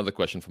I've got another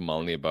question from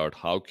Malini about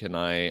how can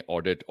I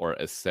audit or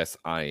assess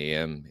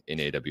IAM in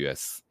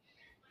AWS?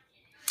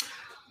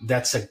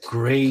 That's a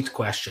great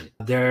question.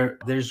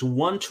 There's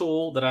one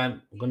tool that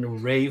I'm going to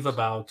rave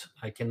about.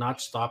 I cannot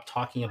stop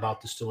talking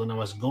about this tool, and I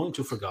was going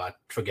to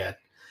forget,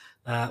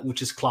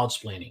 which is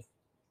Cloudsplaining.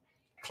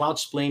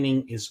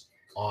 Cloudsplaining is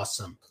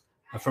awesome.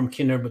 From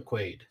Kinder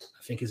McQuaid.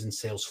 I think he's in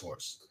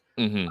Salesforce.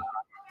 Mm-hmm.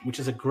 Which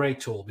is a great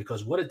tool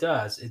because what it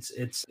does,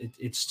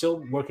 it's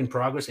still work in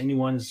progress.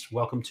 Anyone is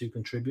welcome to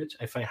contribute.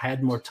 If I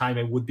had more time,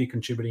 I would be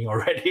contributing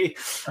already.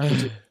 Which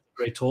is a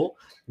great tool.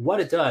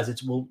 What it does,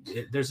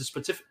 there's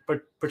a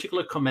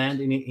particular command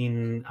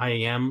in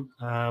IAM,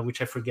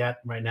 which I forget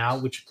right now,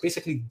 which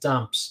basically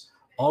dumps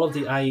all of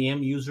the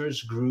IAM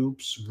users,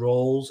 groups,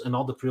 roles, and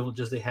all the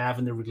privileges they have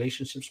and the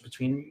relationships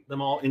between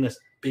them all in a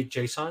big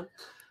JSON.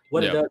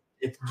 What it does,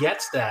 it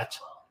gets that,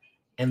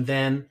 and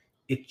then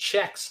it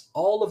checks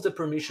all of the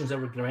permissions that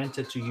were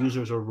granted to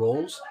users or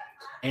roles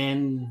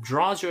and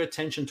draws your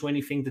attention to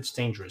anything that's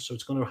dangerous. So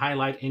it's going to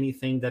highlight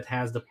anything that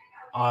has the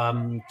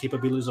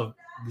capabilities of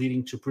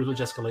leading to privilege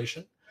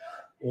escalation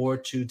or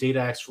to data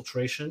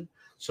exfiltration.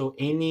 So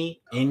any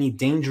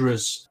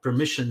dangerous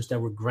permissions that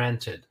were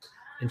granted.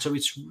 And so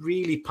it's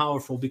really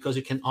powerful because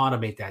you can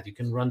automate that. You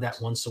can run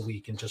that once a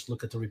week and just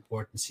look at the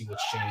report and see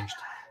what's changed.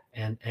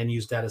 And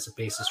use that as a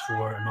basis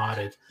for an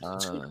audit.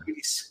 It's going to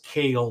really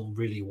scale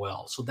really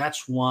well. So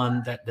that's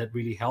one that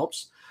really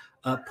helps.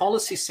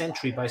 Policy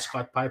Sentry by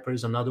Scott Piper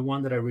is another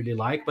one that I really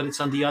like, but it's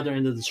on the other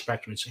end of the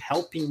spectrum. It's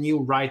helping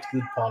you write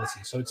good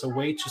policies. So it's a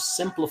way to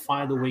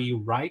simplify the way you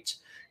write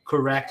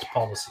correct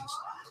policies.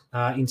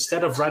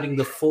 Instead of writing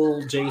the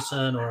full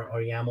JSON or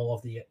YAML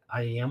of the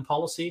IAM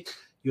policy,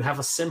 you have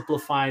a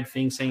simplified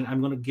thing saying, I'm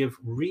going to give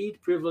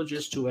read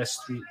privileges to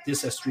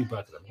this S3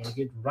 bucket. I'm going to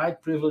give write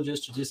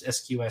privileges to this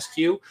SQ.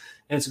 And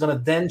it's going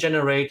to then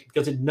generate,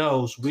 because it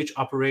knows which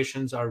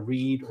operations are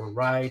read or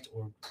write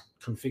or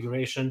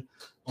configuration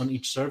on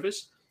each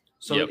service.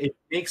 So it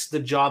makes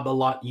the job a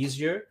lot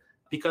easier,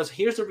 because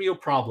here's the real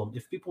problem.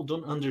 If people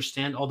don't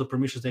understand all the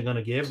permissions they're going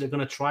to give, they're going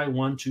to try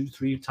 1, 2,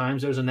 3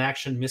 times. There's an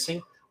action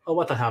missing. Oh,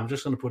 what the hell? I'm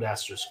just going to put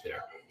asterisk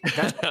there.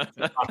 That's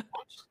not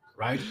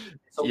right?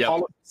 So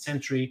Policy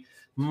Sentry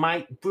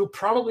will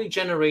probably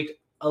generate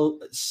a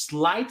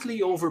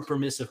slightly over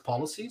permissive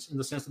policies, in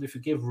the sense that if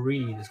you give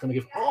read, it's going to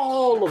give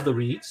all of the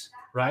reads,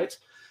 right?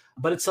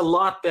 But it's a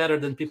lot better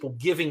than people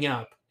giving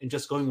up and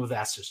just going with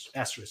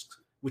asterisks,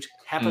 which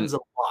happens a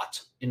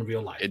lot in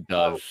real life. It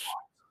does.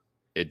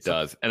 It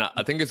does. And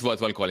I think it's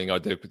worthwhile calling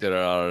out there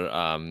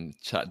are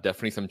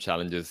definitely some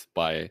challenges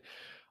I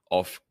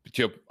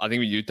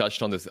think you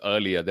touched on this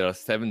earlier. There are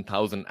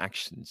 7,000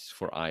 actions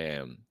for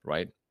IAM,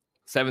 right?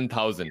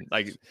 7,000.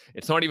 Like,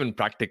 it's not even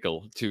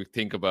practical to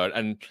think about.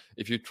 And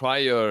if you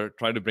try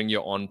to bring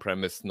your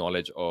on-premise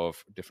knowledge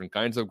of different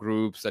kinds of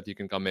groups that you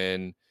can come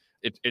in,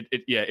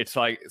 it's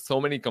like so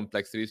many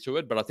complexities to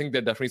it. But I think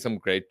there are definitely some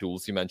great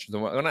tools you mentioned.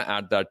 So I'm going to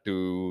add that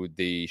to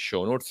the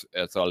show notes.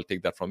 So I'll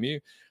take that from you.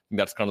 And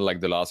that's kind of like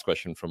the last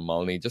question from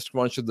Malini. Just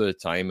conscious of the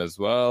time as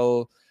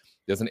well.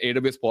 There's an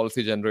AWS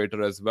policy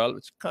generator as well,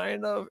 which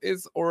kind of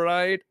is all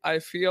right. I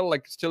feel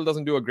like it still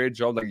doesn't do a great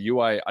job. Like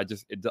UI, I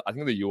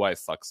think the UI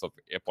sucks of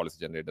a policy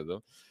generator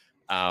though.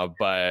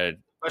 But the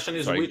question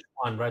is which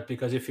one, right?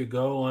 Because if you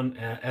go on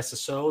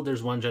SSO,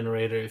 there's one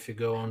generator. If you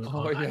go on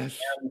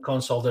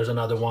console, there's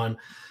another one.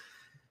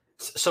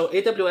 So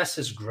AWS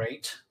is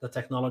great. The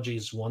technology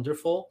is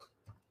wonderful.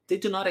 they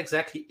do not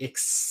exactly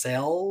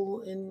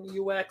excel in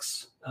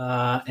UX,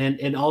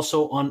 and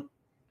also on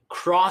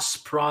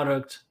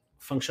cross-product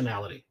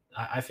functionality.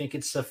 I think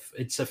it's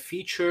a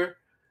feature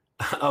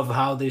of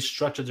how they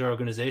structure their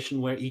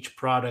organization, where each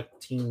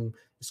product team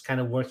is kind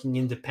of working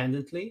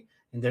independently,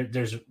 and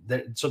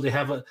so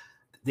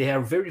they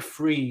are very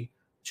free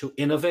to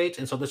innovate,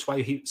 and so that's why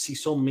you see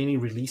so many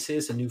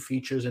releases and new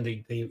features, and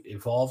they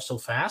evolve so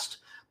fast.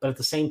 But at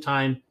the same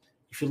time,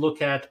 if you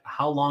look at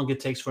how long it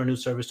takes for a new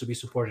service to be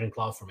supported in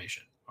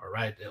CloudFormation,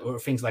 or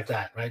things like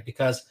that, right?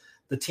 Because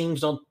the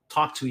teams don't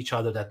talk to each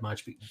other that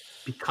much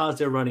because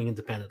they're running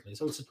independently.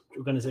 So it's an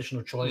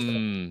organizational choice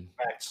that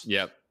affects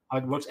how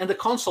it works. And the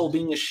console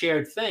being a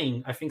shared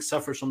thing, I think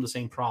suffers from the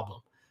same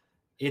problem.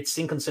 It's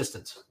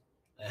inconsistent.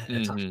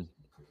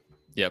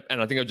 Yep,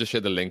 and I think I've just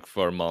shared the link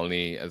for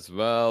Malini as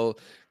well.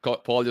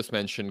 Paul just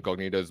mentioned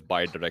Cognito is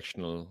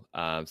bi-directional,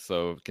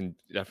 so can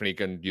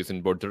use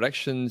in both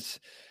directions.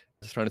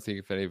 Just trying to see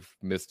if I've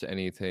missed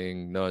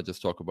anything. No,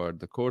 just talk about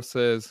the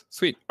courses.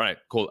 Sweet. All right,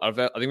 cool. I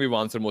think we've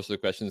answered most of the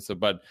questions. So,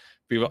 but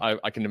I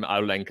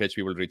will encourage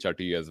people to reach out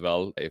to you as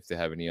well if they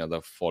have any other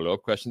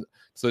follow-up questions.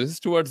 So this is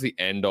towards the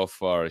end of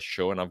our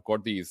show, and I've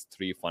got these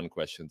 3 fun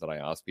questions that I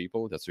ask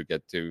people just to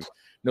get to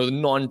know the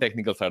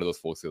non-technical side of those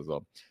folks as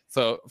well.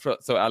 So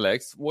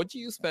Alex, what do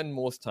you spend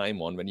most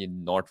time on when you're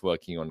not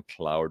working on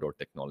cloud or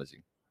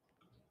technology?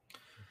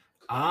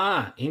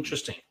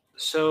 Interesting.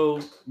 So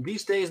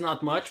these days,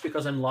 not much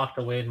because I'm locked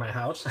away in my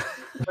house.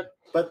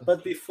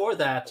 but before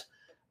that,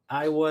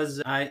 I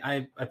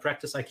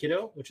practice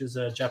Aikido, which is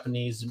a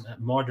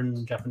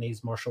modern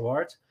Japanese martial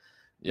art.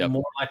 Yep.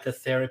 More like a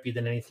therapy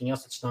than anything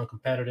else. It's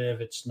non-competitive.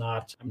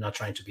 I'm not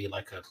trying to be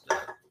like a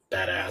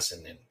badass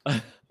and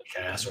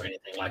kick-ass or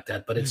anything like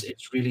that. But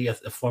it's really a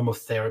form of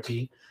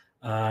therapy.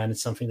 And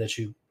it's something that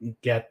you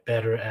get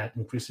better at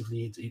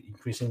increasingly.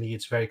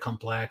 It's very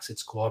complex.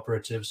 It's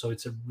cooperative, so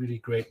it's a really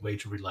great way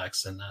to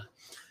relax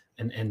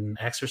and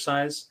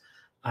exercise.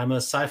 I'm a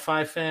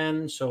sci-fi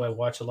fan, so I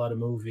watch a lot of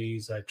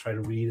movies. I try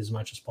to read as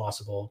much as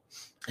possible,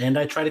 and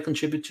I try to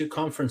contribute to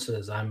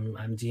conferences. I'm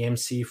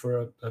DMC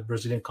for a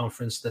Brazilian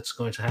conference that's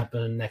going to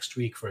happen next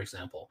week, for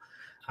example.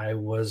 I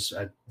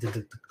did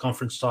the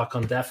conference talk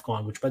on DEF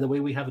CON, which, by the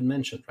way, we haven't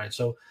mentioned, right?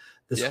 So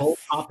this whole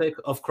topic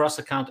of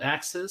cross-account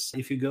access,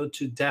 if you go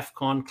to DEF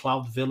CON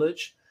Cloud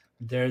Village,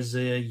 there's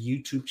a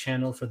YouTube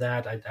channel for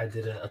that. I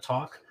did a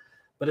talk.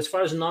 But as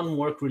far as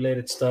non-work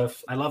related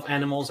stuff, I love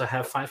animals. I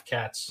have 5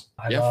 cats.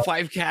 You have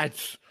 5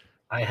 cats?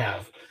 I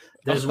have.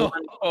 There's one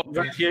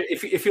right here.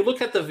 If you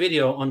look at the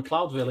video on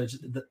Cloud Village,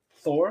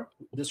 Thor,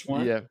 this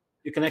one,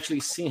 you can actually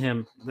see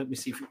him. Let me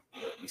see if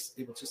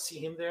you're able to see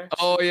him there.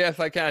 Oh, yes,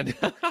 I can.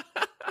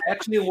 I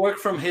actually work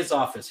from his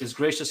office. He's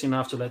gracious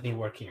enough to let me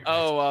work here.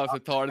 Oh, wow. So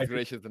Thor is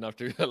gracious enough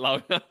to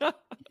allow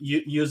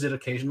use it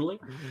occasionally.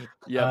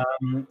 Yeah.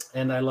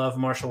 And I love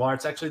martial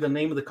arts. Actually, the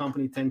name of the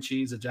company,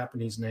 Tenchi, is a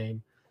Japanese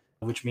name,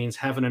 which means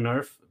heaven and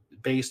earth,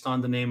 based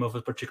on the name of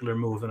a particular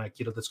move in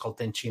Aikido that's called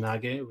Tenchi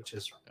Nage, which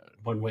is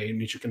one way in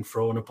which you can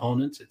throw an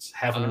opponent. It's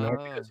heaven and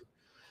earth because you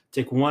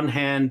take one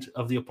hand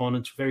of the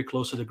opponent very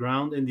close to the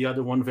ground and the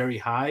other one very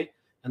high,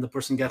 and the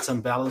person gets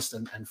unbalanced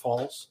and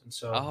falls. And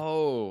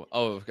so,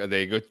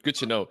 okay, good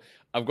to know.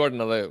 I've got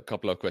another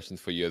couple of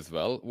questions for you as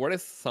well. What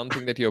is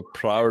something that you're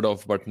proud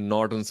of but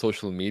not on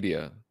social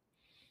media?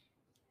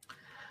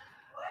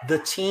 The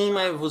team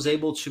I was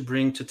able to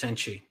bring to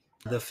Tenchi.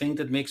 The thing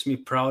that makes me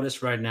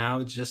proudest right now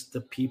is just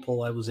the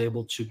people I was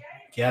able to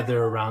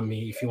gather around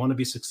me. If you want to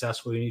be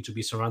successful, you need to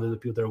be surrounded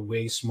with people that are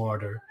way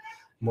smarter,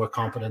 more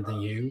competent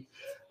than you.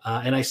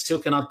 And I still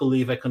cannot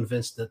believe I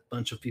convinced that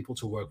bunch of people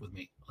to work with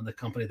me on the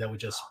company that we're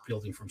just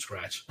building from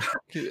scratch.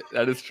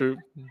 That is true.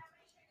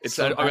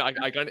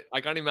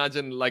 I can't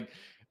imagine, like,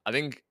 I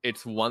think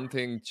it's one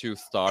thing to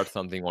start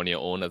something on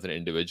your own as an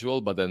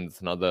individual, but then it's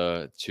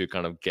another to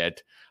kind of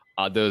get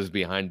others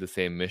behind the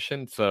same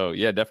mission. So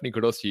yeah, definitely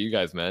kudos to you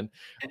guys, man.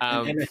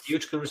 And a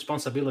huge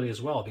responsibility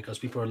as well, because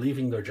people are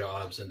leaving their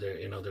jobs and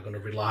they're going to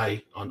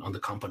rely on the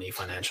company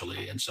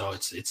financially. And so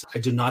it's I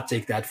do not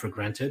take that for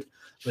granted.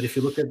 But if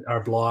you look at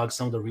our blog,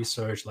 some of the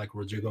research like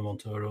Rodrigo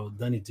Montoro,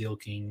 Danny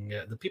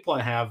Dilking, the people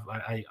I have,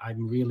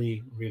 I'm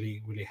really,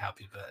 really, really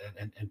happy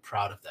and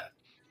proud of that.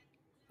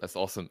 That's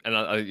awesome. And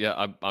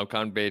I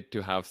can't wait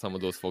to have some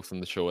of those folks on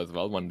the show as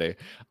well one day.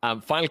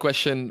 Final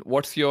question.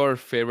 What's your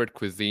favorite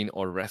cuisine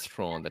or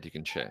restaurant that you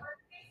can share?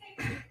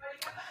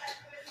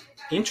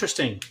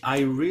 Interesting. I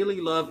really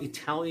love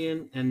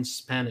Italian and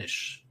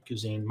Spanish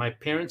cuisine. My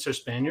parents are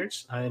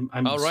Spaniards. I'm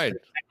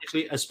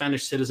technically a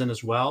Spanish citizen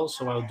as well,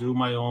 so I'll do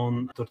my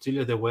own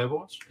tortilla de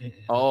huevos.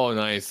 Oh,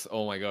 nice.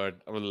 Oh, my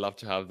God. I would love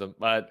to have them.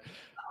 But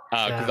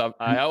because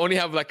I only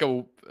have like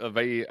a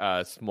very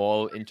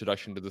small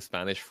introduction to the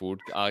Spanish food,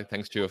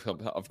 thanks to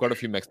I've got a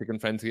few Mexican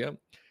friends here,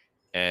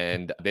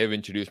 and they've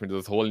introduced me to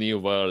this whole new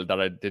world that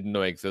I didn't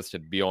know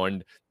existed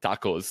beyond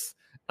tacos.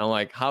 And I'm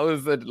like, how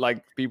is it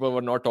like people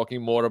were not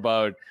talking more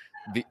about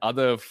the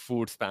other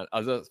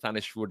other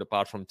Spanish food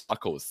apart from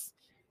tacos?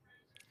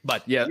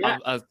 But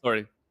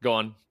sorry, go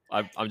on.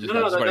 I'm just, No,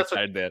 I'm just very that's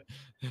okay. excited there.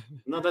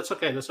 No, that's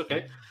okay. That's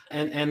okay.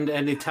 And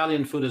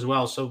Italian food as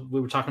well. So we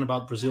were talking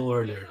about Brazil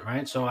earlier,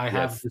 right? So I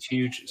have Yes. this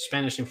huge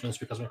Spanish influence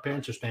because my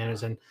parents are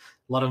Spanish, and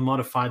a lot of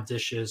modified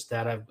dishes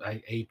that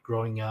I ate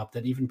growing up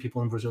that even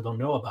people in Brazil don't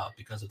know about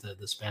because of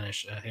the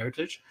Spanish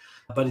heritage.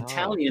 But Wow.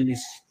 Italian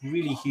is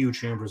really huge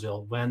here in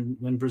Brazil. When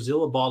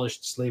Brazil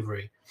abolished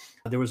slavery,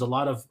 there was a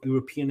lot of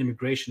European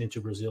immigration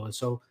into Brazil, and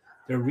so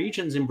there are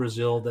regions in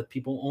Brazil that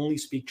people only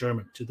speak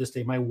German to this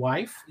day. My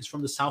wife is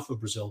from the south of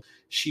Brazil.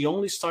 She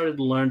only started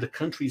to learn the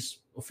country's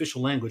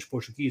official language,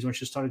 Portuguese, when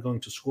she started going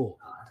to school.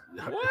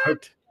 Her,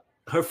 What?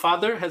 her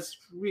father has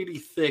really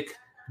thick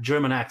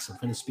German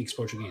accent when he speaks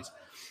Portuguese,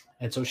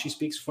 and so she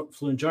speaks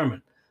fluent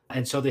German.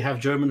 And so they have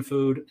German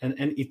food and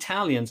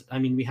Italians. I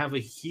mean, we have a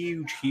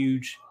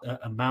huge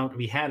amount.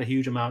 We had a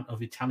huge amount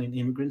of Italian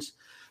immigrants.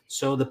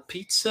 So the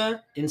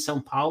pizza in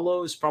São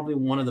Paulo is probably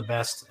one of the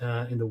best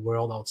in the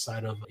world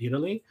outside of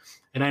Italy.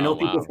 And I Oh, know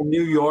people wow. from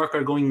New York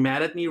are going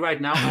mad at me right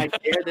now. I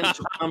dare them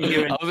to come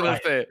here and I was try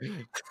gonna it.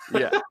 say,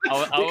 yeah,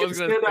 I They can was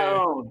gonna stand our say,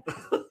 own.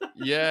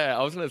 yeah,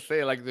 I was gonna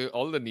say, like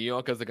all the New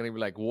Yorkers are gonna be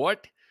like,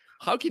 "What?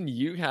 How can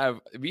you have?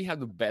 We have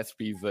the best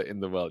pizza in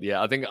the world."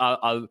 Yeah, I think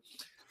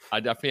I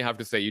definitely have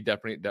to say you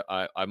definitely.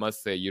 I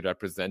must say you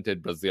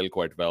represented Brazil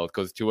quite well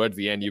because towards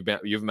the end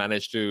you've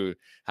managed to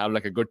have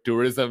like a good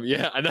tourism.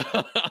 Yeah, I know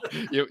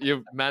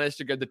you've managed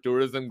to get the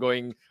tourism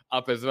going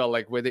up as well.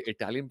 Like with the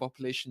Italian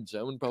population,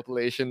 German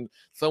population,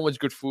 so much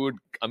good food,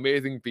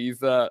 amazing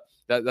pizza.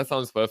 That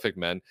sounds perfect,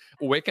 man.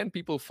 Where can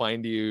people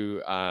find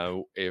you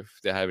if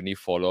they have any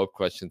follow up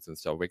questions and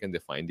stuff? Where can they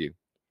find you?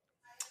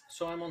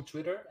 So I'm on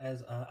Twitter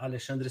as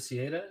Alexandre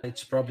Sierra.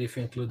 It's probably if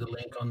you include the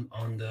link on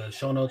the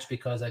show notes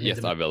because I made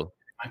Yes, I will.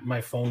 my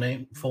full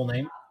name,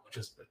 which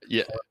is a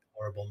Yeah,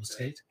 horrible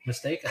mistake.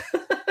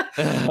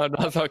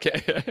 that's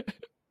okay.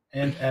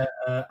 And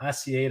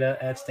Asieta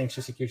at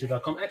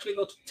tenchysecurity.com. Actually,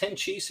 go to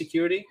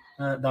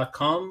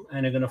tenchysecurity.com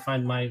and you're going to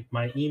find my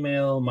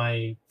email,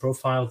 my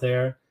profile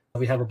there.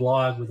 We have a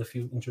blog with a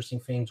few interesting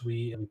things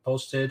we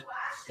posted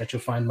that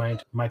you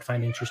might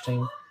find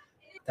interesting.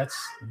 That's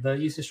the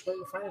easiest way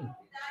to find me.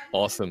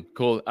 Awesome,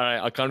 cool. All right,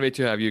 I can't wait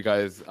to have you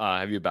guys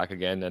have you back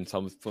again, and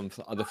some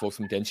other folks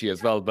from Tenchi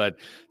as well. But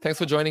thanks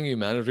for joining me,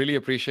 man. I really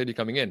appreciate you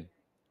coming in.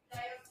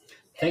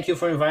 Thank you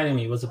for inviting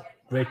me. It was a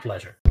great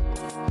pleasure.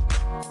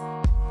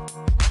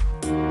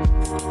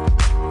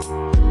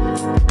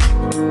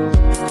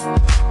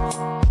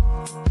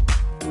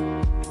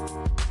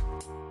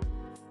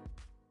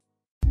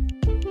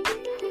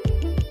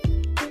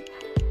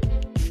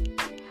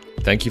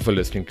 Thank you for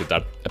listening to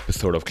that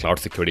episode of Cloud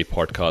Security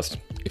Podcast.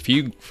 If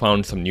you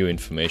found some new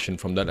information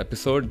from that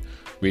episode,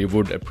 we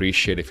would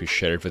appreciate if you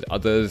share it with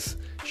others.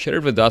 Share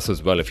it with us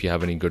as well if you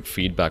have any good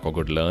feedback or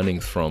good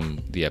learnings from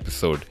the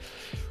episode.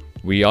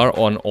 We are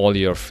on all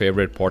your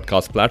favorite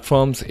podcast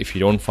platforms. If you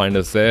don't find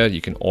us there,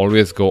 you can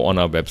always go on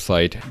our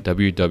website,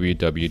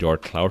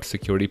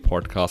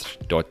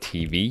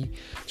 www.cloudsecuritypodcast.tv,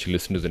 to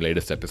listen to the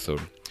latest episode.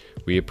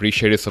 We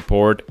appreciate your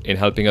support in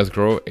helping us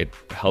grow. It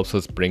helps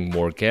us bring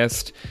more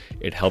guests.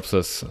 It helps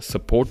us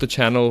support the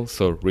channel.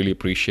 So really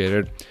appreciate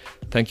it.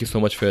 Thank you so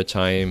much for your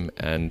time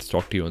and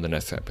talk to you on the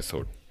next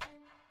episode.